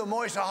knew the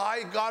Most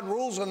High God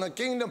rules in the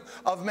kingdom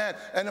of man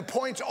and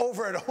appoints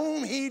over it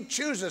whom he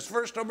chooses.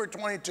 Verse number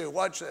 22.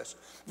 Watch this.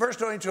 Verse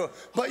 22.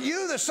 But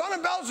you, the son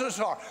of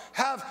Belshazzar,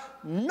 have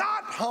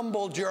not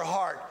humbled your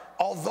heart,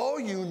 although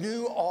you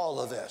knew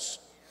all of this.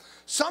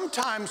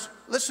 Sometimes,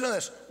 listen to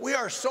this, we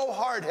are so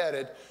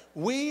hard-headed,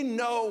 we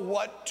know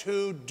what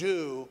to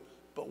do,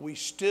 but we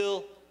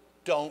still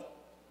don't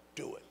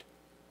do it.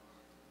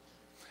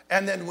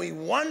 And then we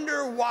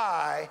wonder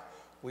why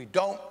we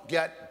don't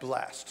get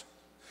blessed.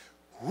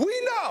 We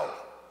know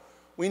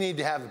we need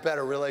to have a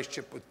better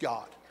relationship with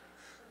God.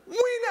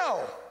 We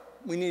know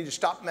we need to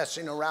stop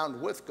messing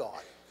around with God.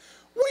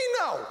 We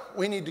know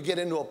we need to get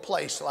into a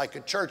place like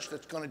a church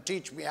that's going to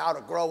teach me how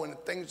to grow in the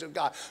things of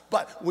God.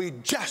 But we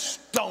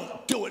just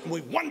don't do it, and we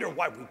wonder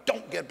why we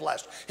don't get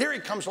blessed. Here he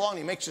comes along,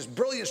 he makes this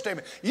brilliant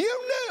statement.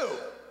 You knew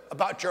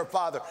about your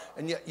father,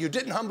 and yet you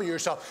didn't humble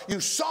yourself. You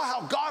saw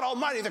how God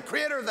Almighty, the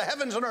creator of the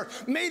heavens and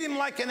earth, made him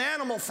like an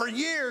animal for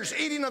years,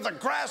 eating of the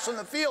grass in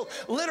the field,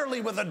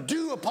 literally with a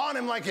dew upon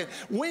him like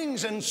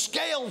wings, and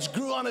scales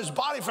grew on his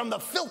body from the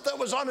filth that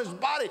was on his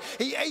body.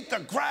 He ate the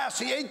grass,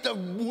 he ate the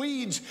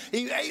weeds,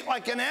 he ate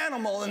like an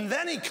animal, and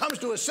then he comes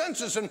to his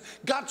senses and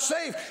got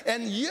saved.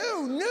 And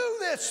you knew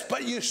this,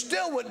 but you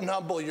still wouldn't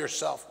humble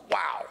yourself.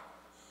 Wow.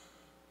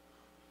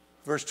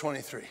 Verse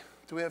 23.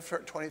 Do we have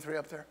 23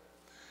 up there?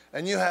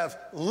 And you have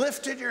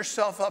lifted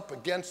yourself up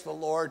against the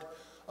Lord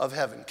of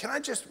heaven. Can I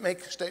just make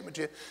a statement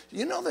to you?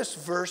 You know this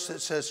verse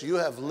that says you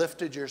have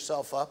lifted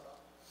yourself up?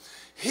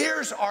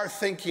 Here's our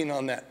thinking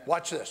on that.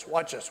 Watch this,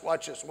 watch this,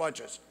 watch this, watch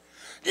this.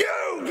 You,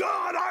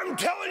 God, I'm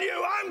telling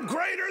you, I'm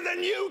greater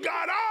than you,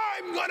 God.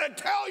 I'm going to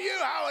tell you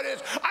how it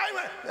is.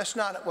 That's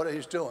not what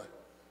he's doing.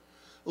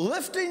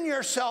 Lifting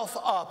yourself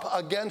up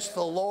against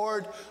the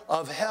Lord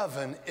of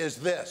heaven is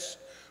this.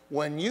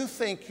 When you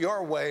think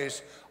your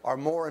ways are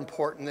more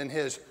important than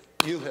his,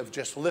 you have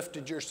just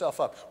lifted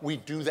yourself up. We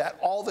do that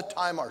all the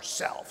time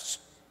ourselves.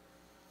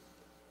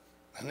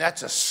 And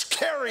that's a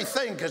scary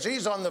thing, because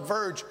he's on the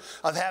verge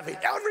of having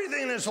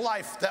everything in his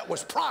life that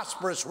was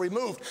prosperous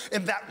removed.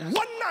 In that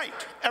one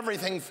night,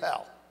 everything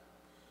fell.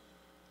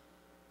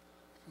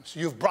 So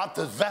you've brought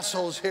the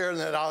vessels here, and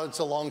it's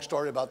a long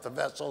story about the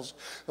vessels.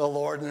 The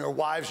Lord and their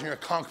wives and your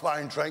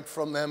concubine drank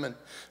from them. And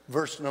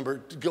verse number,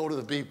 go to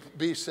the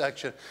B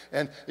section.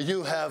 And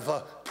you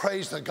have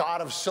praised the God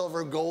of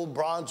silver, gold,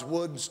 bronze,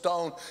 wood, and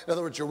stone. In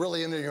other words, you're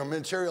really into your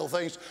material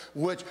things,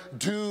 which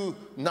do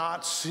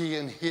not see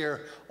and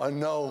hear or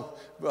know.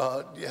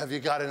 Have you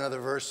got another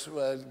verse?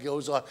 It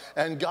goes on.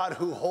 And God,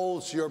 who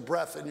holds your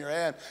breath in your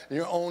hand, and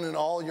your own in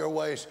all your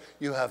ways,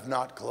 you have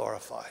not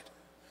glorified.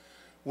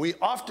 We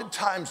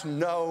oftentimes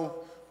know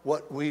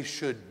what we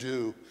should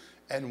do,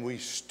 and we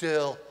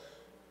still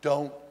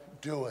don't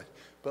do it.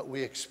 But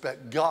we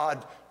expect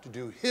God to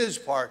do his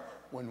part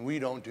when we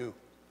don't do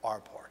our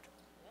part.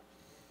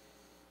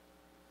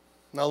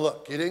 Now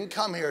look, you didn't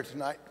come here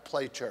tonight to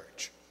play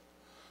church.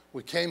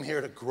 We came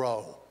here to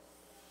grow.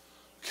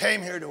 We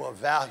came here to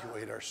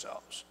evaluate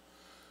ourselves.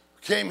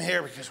 We came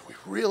here because we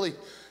really,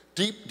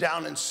 deep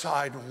down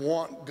inside,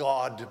 want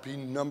God to be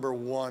number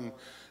one,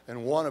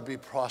 and want to be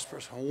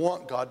prosperous, and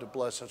want God to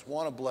bless us,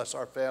 want to bless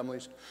our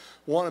families,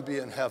 want to be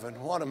in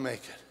heaven, want to make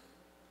it.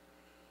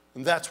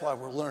 And that's why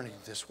we're learning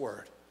this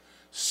word.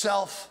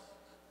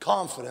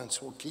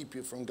 Self-confidence will keep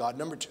you from God.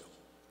 Number 2,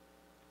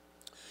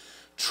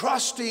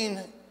 trusting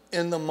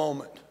in the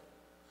moment.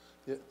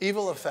 The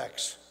evil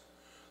effects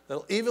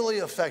that'll evilly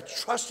affect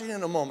trusting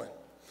in a moment.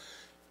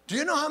 Do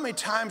you know how many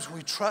times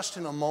we trust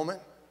in a moment?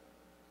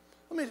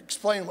 Let me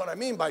explain what I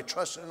mean by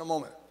trusting in a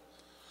moment.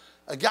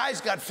 A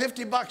guy's got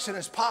 50 bucks in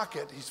his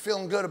pocket. He's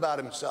feeling good about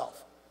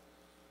himself.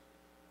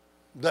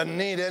 Doesn't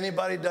need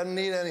anybody, doesn't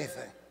need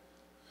anything.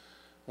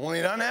 When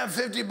he doesn't have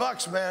 50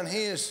 bucks, man,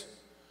 he is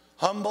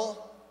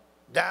humble,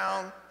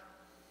 down.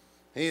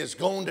 He is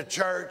going to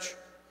church.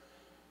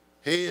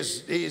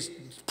 He's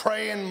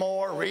praying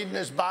more, reading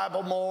his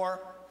Bible more.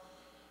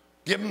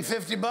 Give him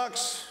 50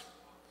 bucks.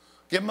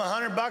 Give him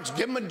 100 bucks.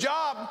 Give him a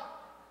job.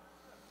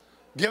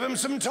 Give him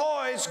some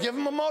toys. Give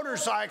him a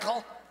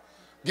motorcycle.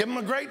 Give him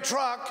a great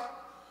truck.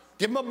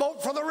 Give him a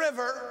boat for the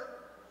river.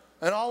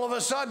 And all of a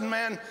sudden,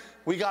 man,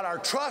 we got our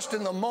trust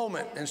in the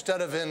moment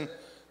instead of in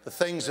the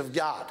things of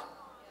God.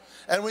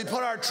 And we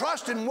put our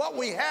trust in what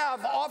we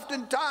have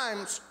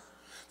oftentimes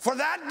for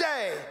that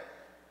day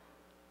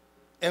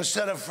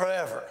instead of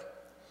forever.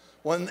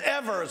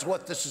 Whenever is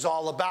what this is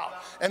all about.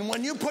 And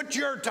when you put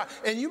your time,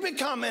 and you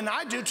become, and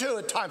I do too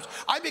at times,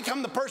 I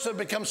become the person that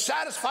becomes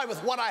satisfied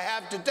with what I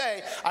have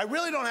today. I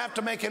really don't have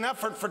to make an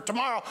effort for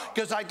tomorrow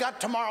because I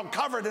got tomorrow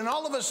covered. And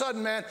all of a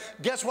sudden, man,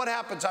 guess what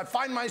happens? I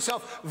find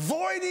myself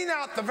voiding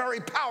out the very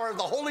power of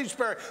the Holy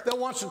Spirit that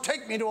wants to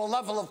take me to a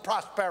level of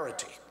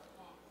prosperity.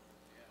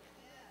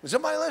 Is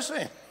somebody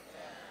listening?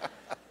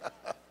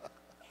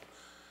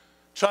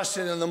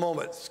 Trusting in the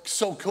moment. It's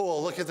so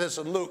cool. Look at this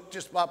in Luke.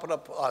 Just pop it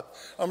up.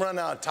 I'm running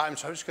out of time,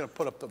 so I'm just going to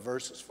put up the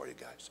verses for you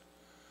guys.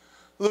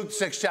 Luke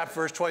 6, chapter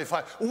verse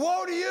 25.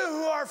 Woe to you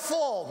who are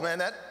full.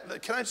 Man,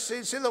 can I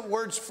see the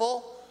words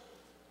full?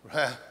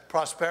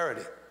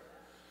 Prosperity.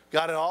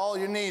 Got all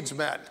your needs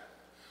met.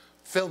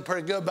 Feeling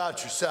pretty good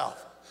about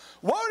yourself.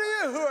 Woe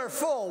to you who are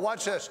full.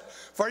 Watch this.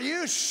 For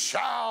you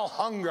shall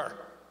hunger.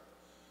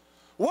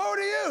 Woe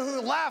to you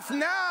who laugh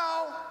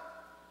now.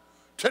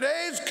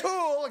 Today's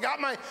cool. I got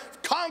my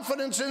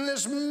confidence in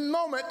this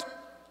moment.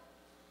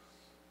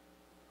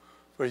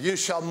 For you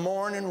shall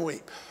mourn and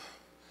weep.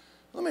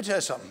 Let me tell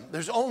you something.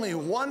 There's only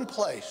one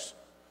place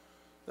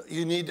that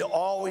you need to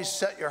always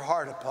set your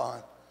heart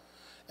upon,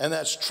 and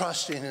that's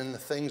trusting in the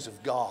things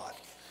of God.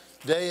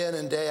 Day in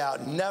and day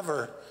out,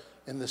 never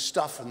in the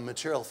stuff and the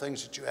material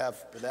things that you have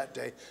for that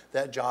day,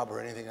 that job, or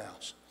anything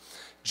else.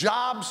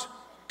 Jobs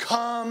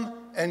come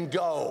and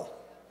go.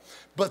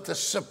 But the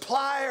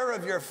supplier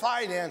of your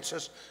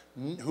finances,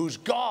 who's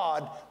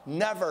God,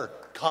 never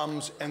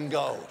comes and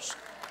goes.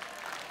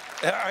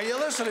 Are you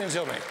listening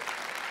to me?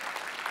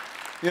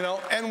 You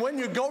know, and when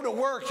you go to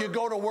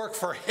work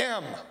for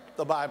him,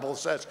 the Bible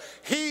says.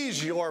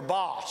 He's your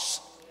boss.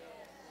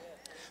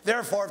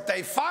 Therefore, if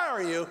they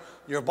fire you,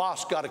 your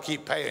boss got to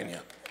keep paying you.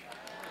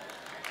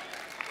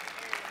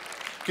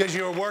 Because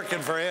you're working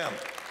for him.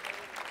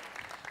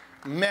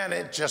 Man,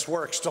 it just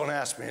works. Don't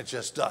ask me, it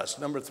just does.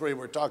 Number 3,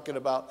 we're talking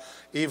about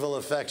evil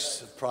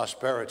effects of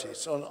prosperity.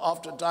 So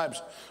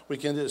oftentimes we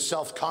can do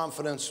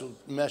self-confidence will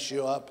mess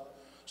you up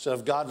instead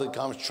of godly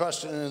confidence,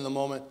 trusting in the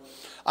moment.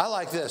 I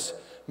like this,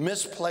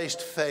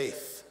 misplaced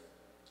faith.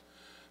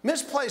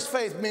 Misplaced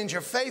faith means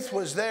your faith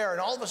was there and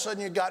all of a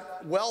sudden you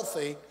got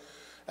wealthy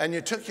and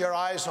you took your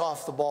eyes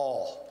off the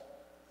ball.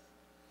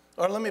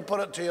 Or let me put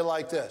it to you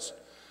like this.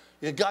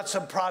 You got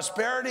some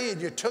prosperity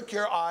and you took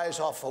your eyes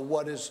off of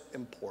what is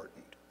important.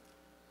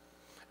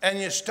 And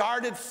you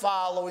started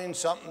following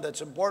something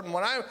that's important.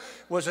 When I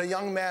was a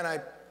young man, I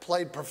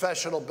played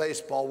professional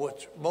baseball,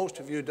 which most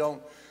of you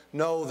don't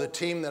know the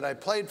team that I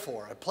played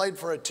for. I played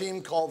for a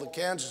team called the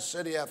Kansas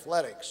City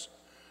Athletics.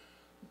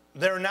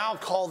 They're now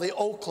called the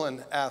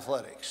Oakland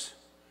Athletics.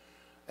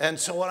 And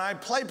so when I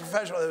played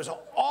professional, there was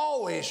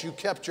always you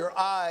kept your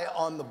eye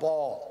on the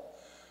ball.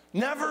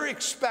 Never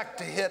expect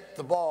to hit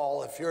the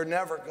ball if you're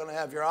never going to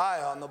have your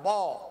eye on the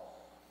ball.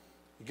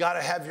 You got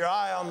to have your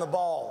eye on the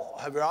ball.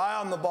 Have your eye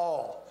on the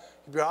ball.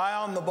 Have your eye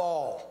on the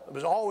ball. It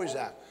was always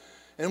that.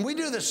 And we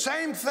do the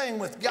same thing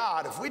with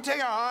God. If we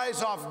take our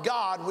eyes off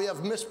God, we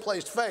have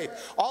misplaced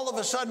faith. All of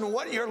a sudden,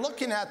 what you're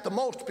looking at the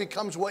most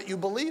becomes what you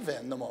believe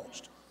in the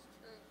most.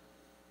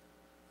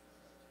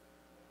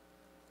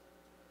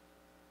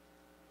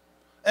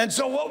 And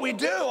so what we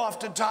do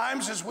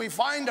oftentimes is we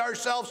find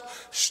ourselves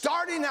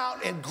starting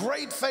out in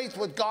great faith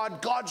with God.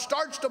 God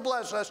starts to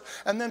bless us,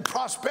 and then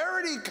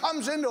prosperity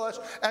comes into us,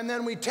 and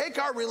then we take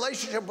our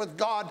relationship with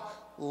God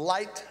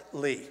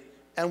lightly.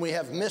 And we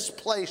have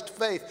misplaced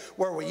faith.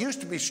 Where we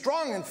used to be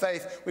strong in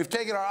faith, we've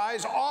taken our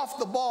eyes off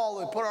the ball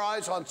and put our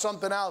eyes on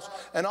something else,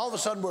 and all of a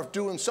sudden we're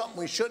doing something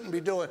we shouldn't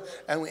be doing,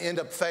 and we end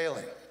up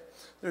failing.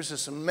 There's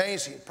this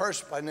amazing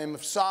person by the name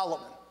of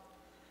Solomon.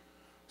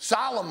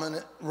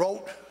 Solomon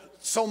wrote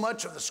so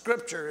much of the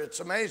scripture,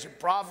 it's amazing.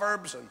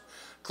 Proverbs and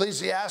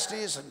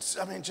Ecclesiastes and,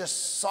 I mean,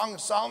 just Song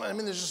of Solomon. I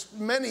mean, there's just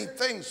many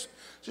things.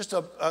 Just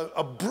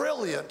a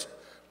brilliant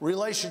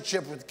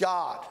relationship with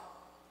God.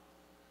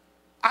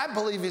 I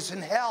believe he's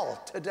in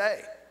hell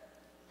today.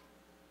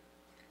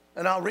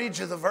 And I'll read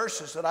you the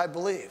verses that I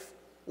believe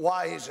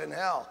why he's in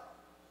hell.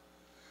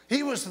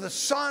 He was the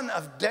son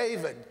of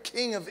David,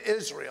 king of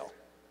Israel,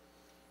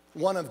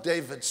 one of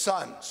David's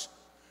sons.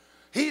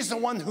 He's the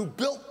one who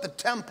built the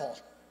temple.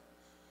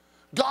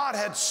 God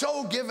had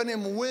so given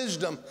him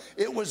wisdom,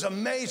 it was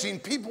amazing.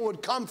 People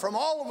would come from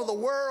all over the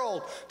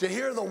world to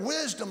hear the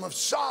wisdom of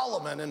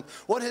Solomon and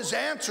what his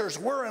answers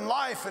were in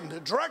life and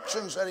the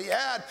directions that he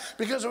had,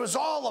 because it was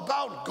all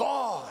about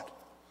God.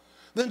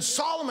 Then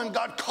Solomon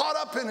got caught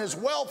up in his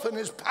wealth and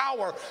his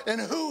power and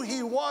who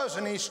he was,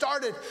 and he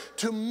started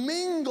to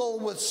mingle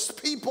with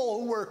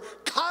people who were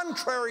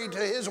contrary to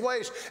his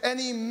ways, and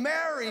he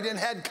married and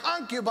had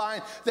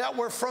concubines that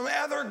were from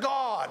other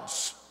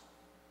gods.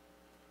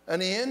 And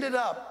he ended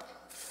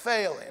up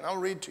failing. I'll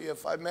read to you,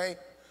 if I may,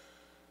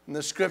 in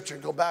the scripture.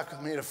 Go back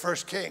with me to 1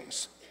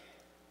 Kings,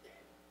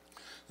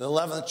 the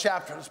 11th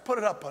chapter. Let's put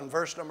it up on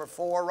verse number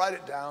 4. Write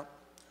it down.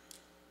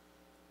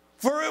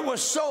 For it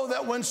was so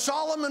that when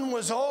Solomon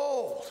was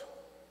old,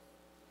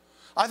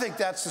 I think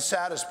that's the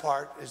saddest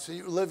part, is that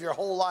you live your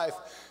whole life,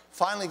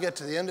 finally get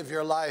to the end of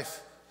your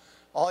life,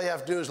 all you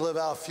have to do is live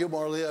out a few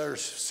more years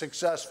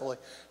successfully.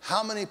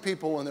 How many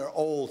people, when they're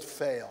old,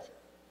 fail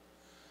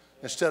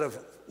instead of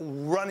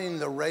running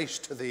the race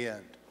to the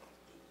end?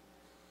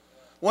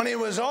 When he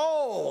was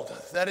old,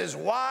 that his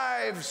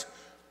wives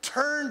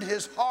turned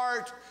his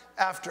heart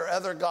after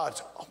other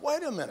gods. Oh,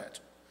 wait a minute.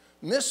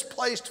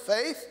 Misplaced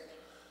faith?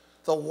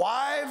 The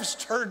wives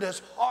turned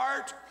his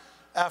heart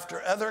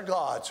after other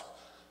gods.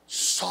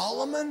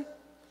 Solomon,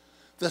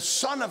 the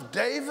son of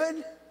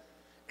David,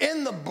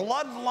 in the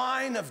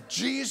bloodline of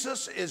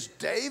Jesus is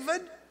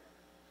David.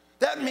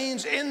 That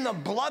means in the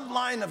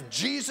bloodline of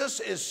Jesus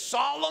is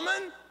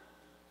Solomon.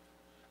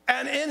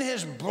 And in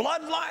his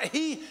bloodline,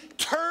 he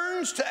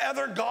turns to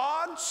other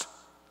gods.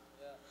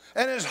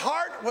 And his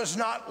heart was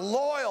not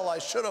loyal. I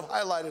should have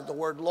highlighted the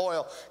word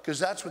loyal, because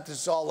that's what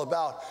this is all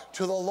about.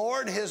 To the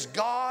Lord his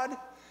God,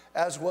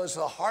 as was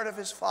the heart of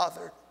his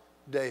father,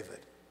 David.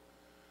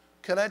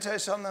 Can I tell you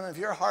something? If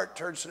your heart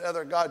turns to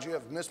other gods, you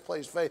have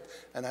misplaced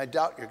faith, and I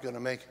doubt you're going to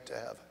make it to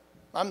heaven.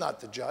 I'm not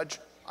the judge.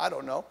 I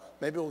don't know.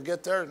 Maybe we'll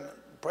get there, and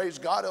praise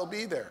God, he'll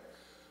be there.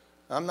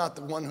 I'm not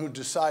the one who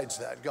decides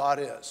that. God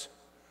is.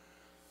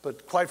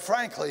 But quite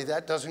frankly,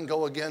 that doesn't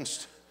go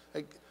against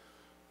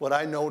what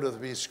I know to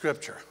be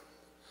scripture.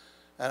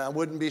 And I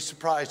wouldn't be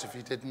surprised if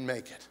he didn't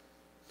make it.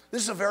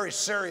 This is a very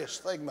serious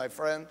thing, my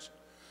friends.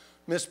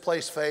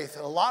 Misplaced faith.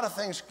 And a lot of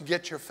things can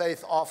get your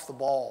faith off the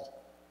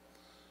ball.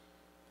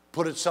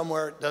 Put it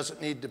somewhere it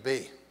doesn't need to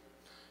be.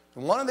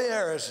 And one of the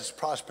areas is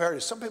prosperity.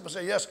 Some people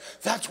say, yes,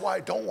 that's why I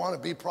don't want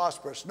to be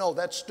prosperous. No,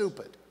 that's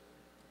stupid.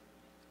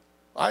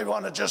 I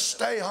want to just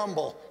stay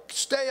humble.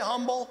 Stay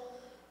humble,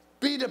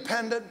 be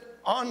dependent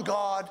on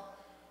God,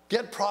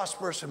 get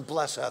prosperous, and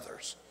bless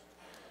others.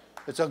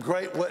 It's a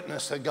great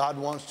witness that God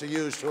wants to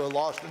use to a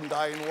lost and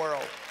dying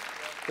world.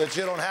 That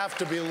you don't have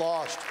to be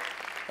lost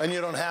and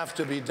you don't have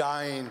to be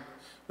dying,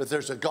 but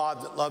there's a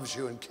God that loves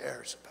you and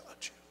cares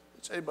about you.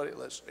 Is anybody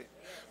listening?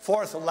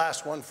 Fourth and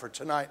last one for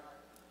tonight.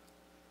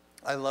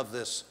 I love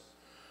this.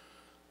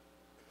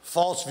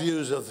 False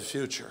views of the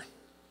future.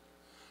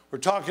 We're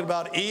talking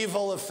about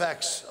evil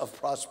effects of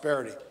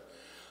prosperity.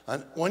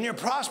 And when you're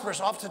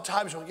prosperous,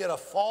 oftentimes we get a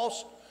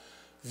false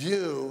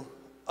view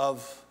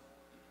of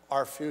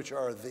our future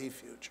or the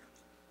future.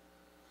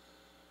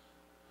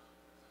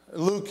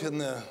 Luke,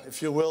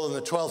 if you will, in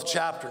the 12th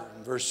chapter,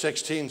 verse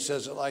 16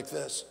 says it like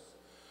this.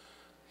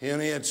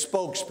 And he had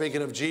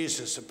speaking of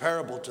Jesus, a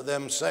parable to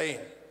them, saying,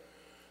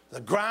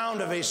 the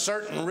ground of a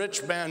certain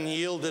rich man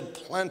yielded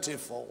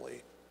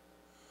plentifully.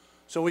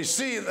 So we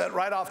see that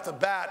right off the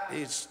bat,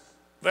 he's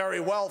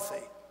very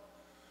wealthy.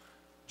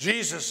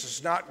 Jesus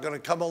is not going to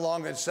come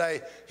along and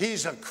say,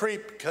 he's a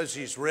creep because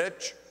he's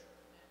rich.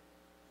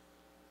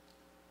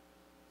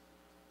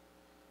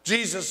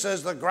 Jesus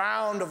says the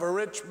ground of a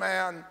rich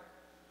man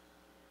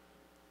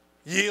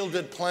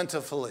yielded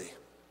plentifully.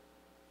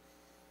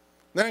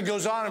 Then it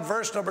goes on in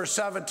verse number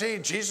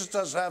 17. Jesus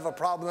doesn't have a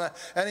problem with that.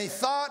 And he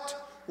thought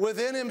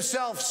within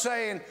himself,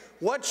 saying,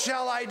 what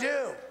shall I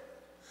do,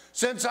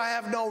 since I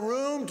have no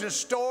room to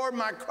store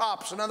my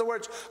crops? In other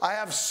words, I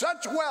have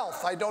such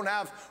wealth, I don't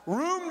have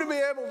room to be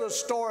able to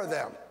store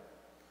them.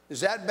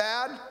 Is that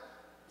bad?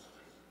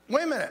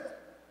 Wait a minute.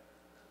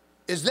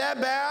 Is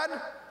that bad?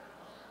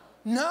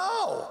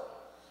 No.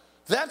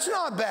 That's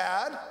not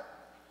bad.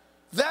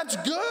 That's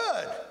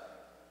good.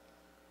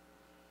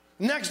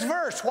 Next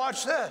verse,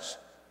 watch this.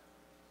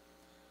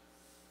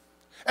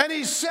 And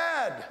he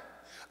said,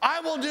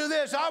 I will do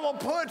this. I will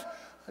put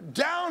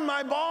down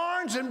my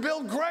barns and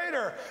build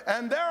greater,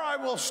 and there I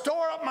will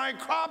store up my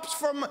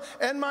crops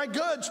and my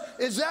goods.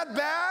 Is that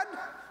bad?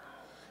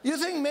 You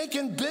think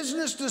making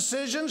business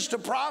decisions to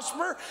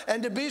prosper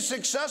and to be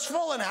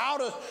successful and how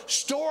to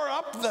store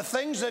up the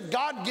things that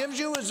God gives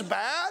you is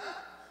bad?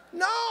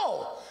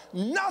 No.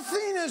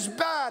 Nothing is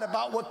bad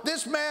about what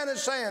this man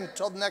is saying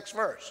until the next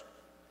verse.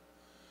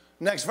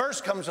 Next verse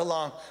comes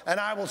along, and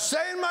I will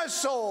say in my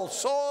soul,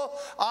 soul,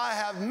 I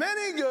have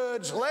many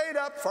goods laid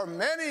up for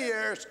many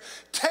years.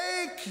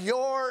 Take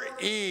your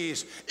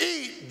ease.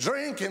 Eat,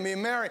 drink, and be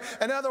merry.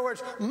 In other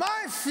words,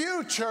 my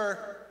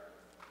future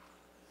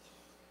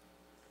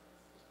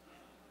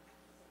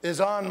is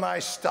on my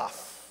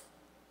stuff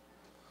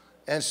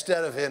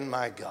instead of in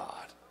my God.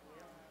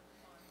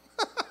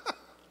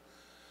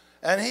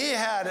 And he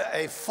had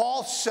a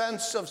false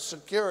sense of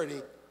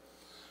security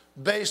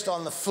based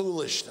on the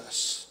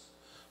foolishness.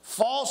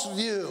 False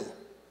view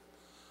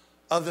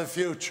of the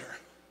future.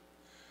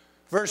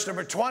 Verse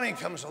number 20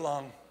 comes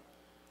along.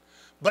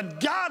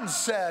 But God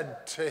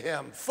said to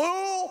him,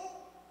 fool.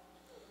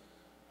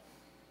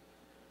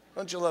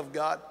 Don't you love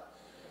God?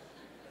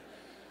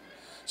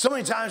 So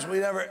many times we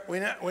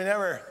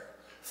never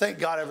think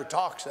God ever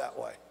talks that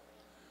way.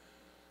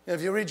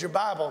 If you read your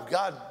Bible,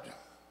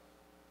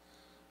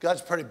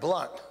 God's pretty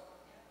blunt.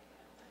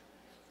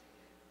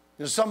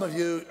 You know, some of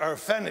you are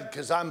offended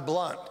because I'm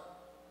blunt.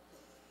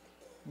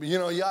 But you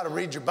know, you ought to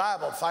read your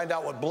Bible and find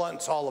out what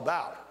blunt's all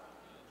about.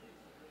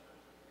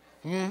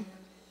 Yeah,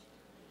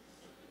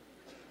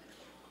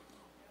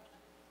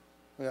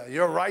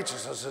 your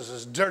righteousness is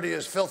as dirty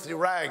as filthy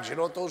rags. You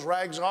know what those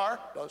rags are?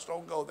 Just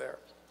don't go there.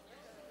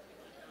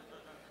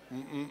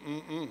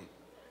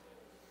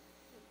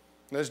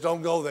 Just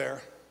don't go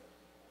there.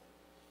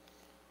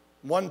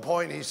 One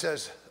point he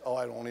says, oh,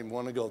 I don't even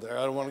want to go there.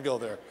 I don't want to go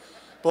there.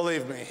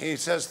 Believe me, he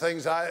says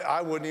things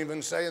I wouldn't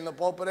even say in the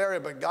pulpit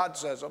area, but God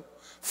says them.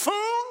 Fool!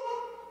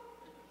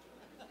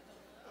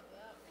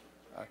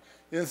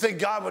 You didn't think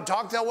God would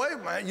talk that way?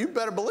 Man, you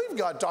better believe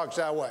God talks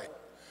that way.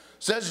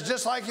 Says it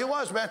just like he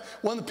was, man.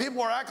 When the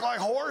people were acting like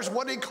whores,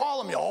 what did he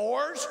call them? You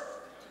whores?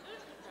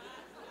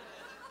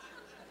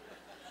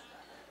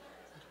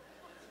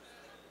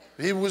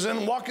 He was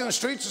walking the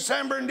streets of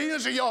San Bernardino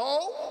and said, you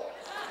hoe?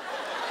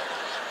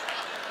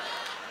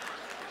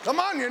 Come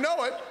on, you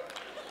know it.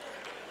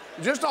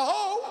 Just a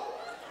hoe.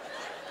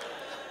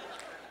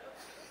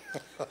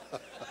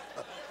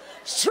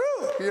 It's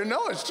true. You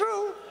know it's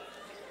true.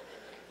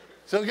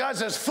 So God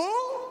says,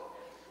 fool,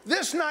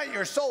 this night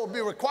your soul will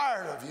be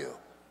required of you.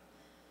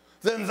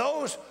 Then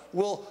those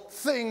will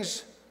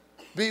things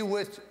be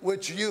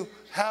which you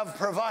have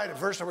provided.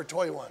 Verse number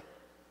 21.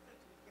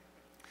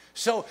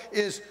 So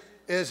is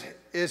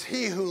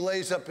he who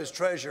lays up his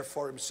treasure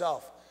for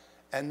himself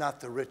and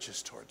not the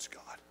richest towards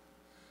God.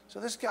 So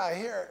this guy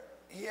here,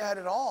 he had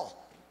it all.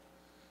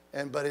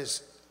 But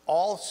is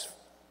all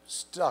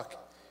stuck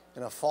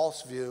in a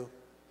false view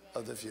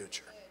of the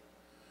future.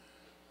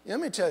 Let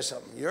me tell you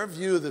something. Your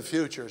view of the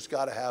future has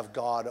got to have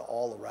God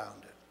all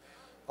around it,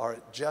 or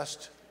it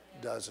just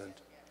doesn't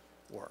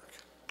work.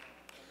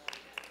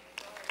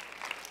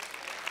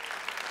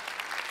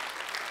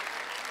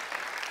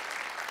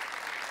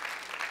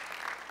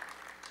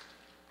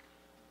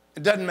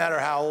 It doesn't matter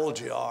how old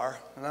you are,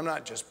 and I'm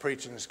not just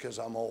preaching this because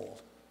I'm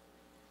old.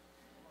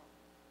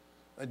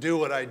 I do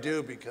what I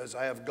do because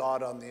I have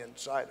God on the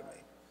inside of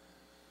me.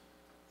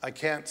 I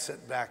can't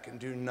sit back and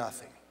do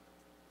nothing.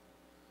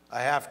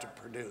 I have to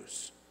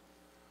produce.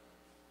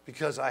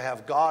 Because I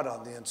have God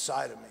on the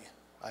inside of me,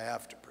 I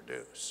have to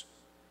produce.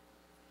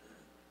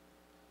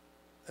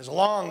 As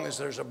long as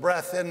there's a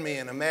breath in me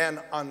and a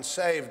man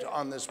unsaved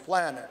on this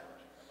planet,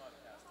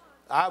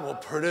 I will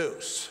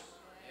produce.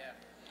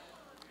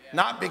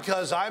 Not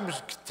because I'm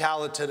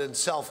talented and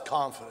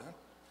self-confident,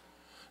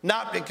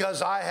 not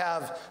because I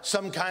have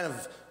some kind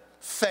of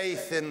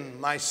faith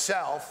in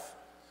myself,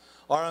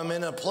 or I'm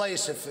in a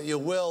place, if you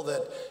will,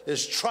 that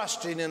is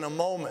trusting in a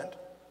moment,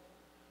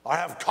 or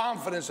have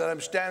confidence that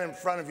I'm standing in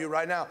front of you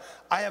right now.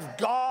 I have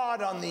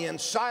God on the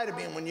inside of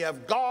me, and when you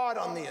have God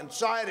on the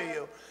inside of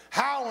you,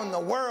 how in the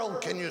world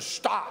can you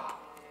stop?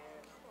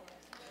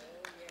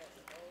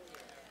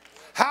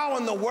 How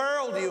in the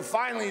world do you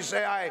finally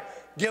say, I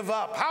give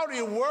up? How do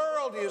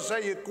you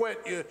say you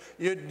quit,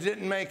 you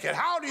didn't make it?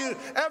 How do you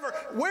ever,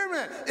 wait a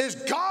minute, is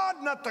God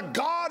not the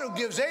God who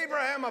gives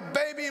Abraham a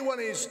baby when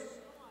he's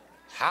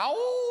how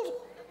old?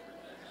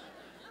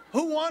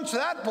 Who wants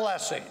that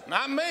blessing?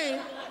 Not me.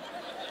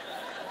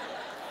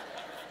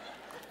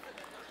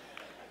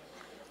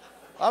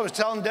 I was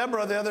telling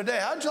Deborah the other day,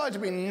 how'd you like to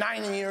be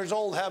 90 years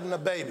old having a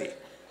baby?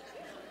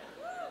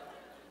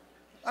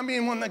 I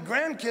mean, when the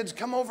grandkids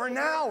come over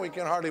now, we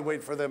can hardly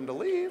wait for them to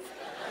leave.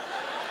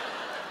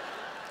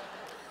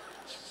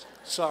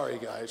 Sorry,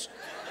 guys.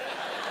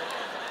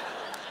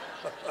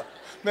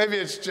 Maybe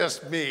it's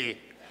just me,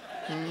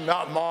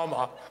 not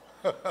Mama.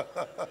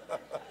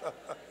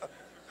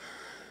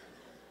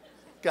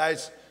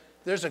 Guys,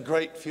 there's a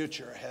great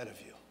future ahead of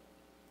you.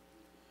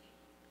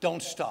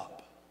 Don't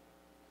stop.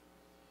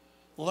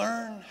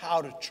 Learn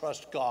how to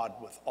trust God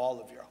with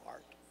all of your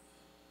heart.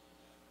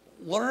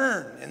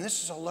 Learn, and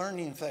this is a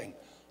learning thing,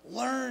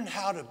 learn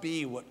how to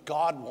be what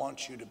God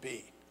wants you to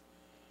be.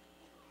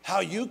 How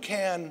you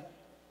can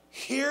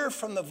hear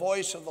from the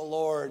voice of the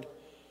Lord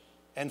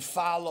and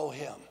follow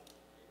him.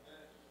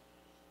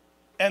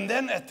 And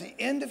then at the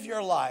end of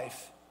your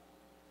life,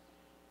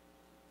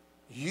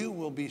 you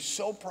will be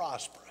so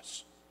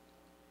prosperous.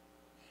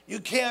 You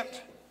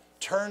can't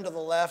turn to the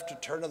left or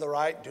turn to the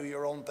right, do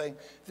your own thing.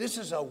 This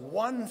is a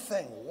one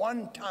thing,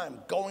 one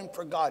time going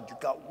for God. You've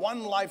got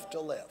one life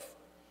to live.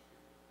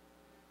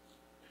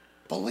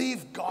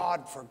 Believe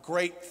God for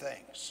great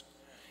things.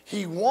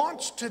 He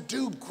wants to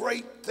do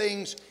great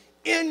things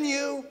in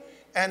you,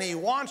 and he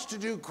wants to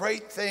do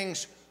great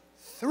things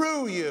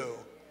through you.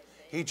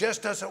 He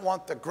just doesn't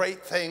want the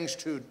great things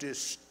to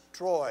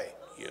destroy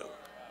you.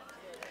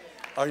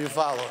 Are you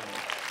following me?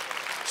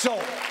 So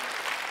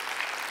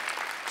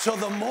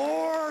the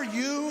more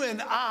you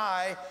and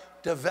I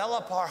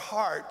develop our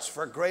hearts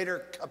for greater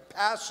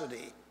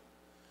capacity,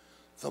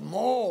 the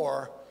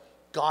more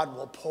God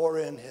will pour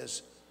in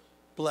his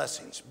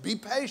blessings. Be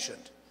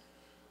patient.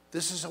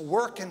 This is a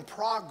work in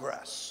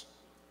progress.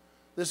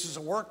 This is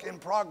a work in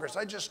progress.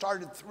 I just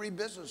started 3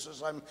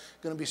 businesses. I'm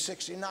going to be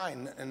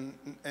 69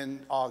 in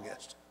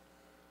August.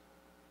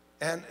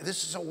 And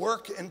this is a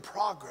work in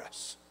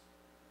progress.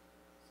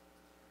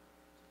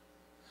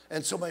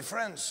 And so, my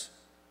friends,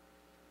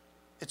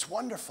 it's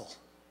wonderful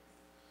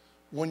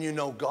when you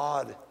know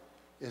God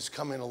is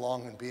coming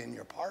along and being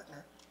your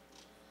partner.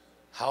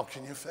 How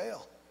can you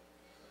fail?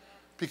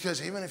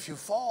 Because even if you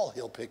fall,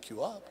 he'll pick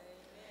you up.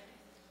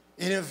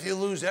 And if you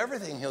lose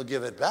everything, he'll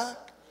give it back.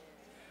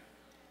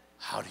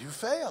 How do you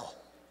fail?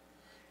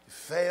 You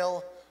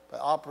fail by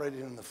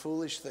operating in the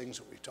foolish things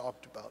that we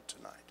talked about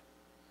tonight.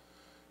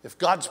 If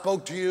God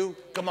spoke to you,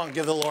 come on,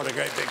 give the Lord a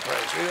great big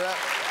praise. You hear that?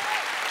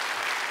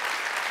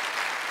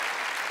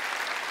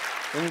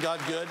 Isn't God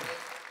good?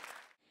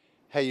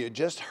 Hey, you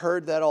just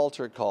heard that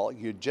altar call.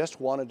 You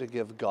just wanted to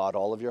give God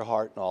all of your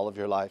heart and all of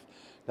your life.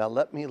 Now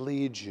let me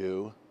lead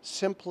you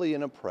simply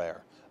in a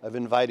prayer of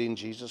inviting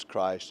Jesus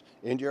Christ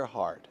into your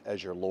heart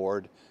as your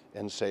Lord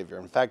and Savior.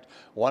 In fact,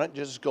 why don't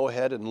you just go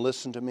ahead and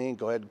listen to me?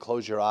 Go ahead and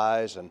close your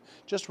eyes and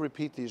just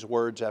repeat these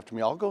words after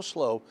me. I'll go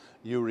slow.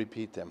 You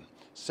repeat them.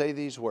 Say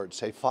these words.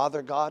 Say,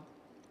 Father God,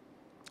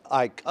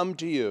 I come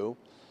to you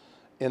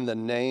in the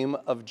name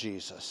of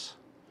Jesus.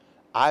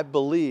 I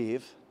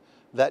believe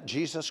that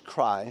Jesus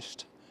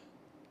Christ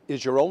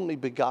is your only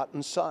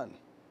begotten Son,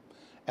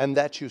 and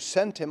that you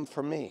sent him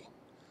for me,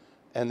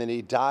 and that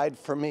he died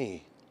for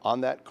me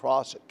on that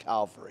cross at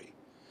Calvary.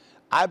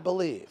 I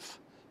believe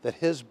that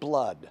his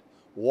blood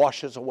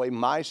washes away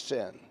my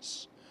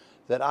sins,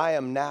 that I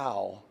am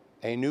now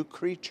a new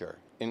creature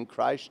in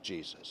Christ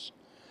Jesus.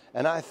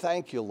 And I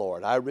thank you,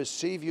 Lord. I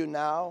receive you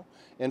now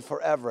and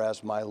forever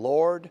as my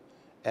Lord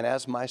and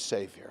as my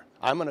Savior.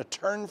 I'm going to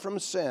turn from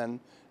sin,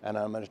 and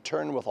I'm going to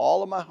turn with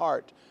all of my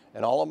heart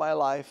and all of my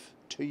life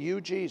to you,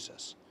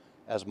 Jesus,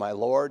 as my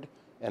Lord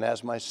and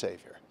as my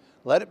Savior.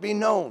 Let it be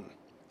known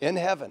in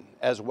heaven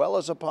as well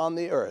as upon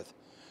the earth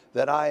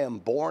that I am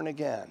born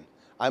again.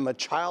 I'm a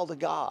child of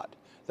God,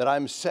 that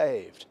I'm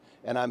saved,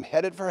 and I'm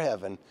headed for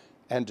heaven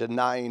and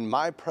denying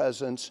my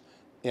presence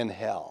in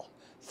hell.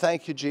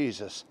 Thank you,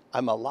 Jesus.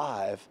 I'm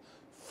alive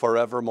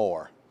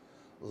forevermore.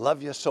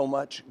 Love you so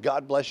much.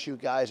 God bless you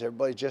guys.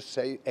 Everybody just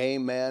say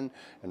amen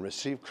and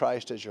receive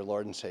Christ as your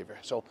Lord and Savior.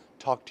 So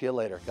talk to you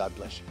later. God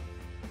bless you.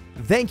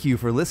 Thank you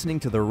for listening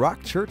to the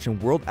Rock Church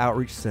and World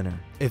Outreach Center.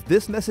 If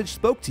this message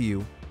spoke to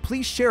you,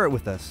 please share it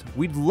with us.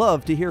 We'd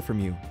love to hear from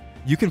you.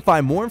 You can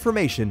find more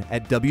information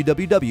at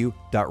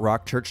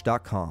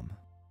www.rockchurch.com.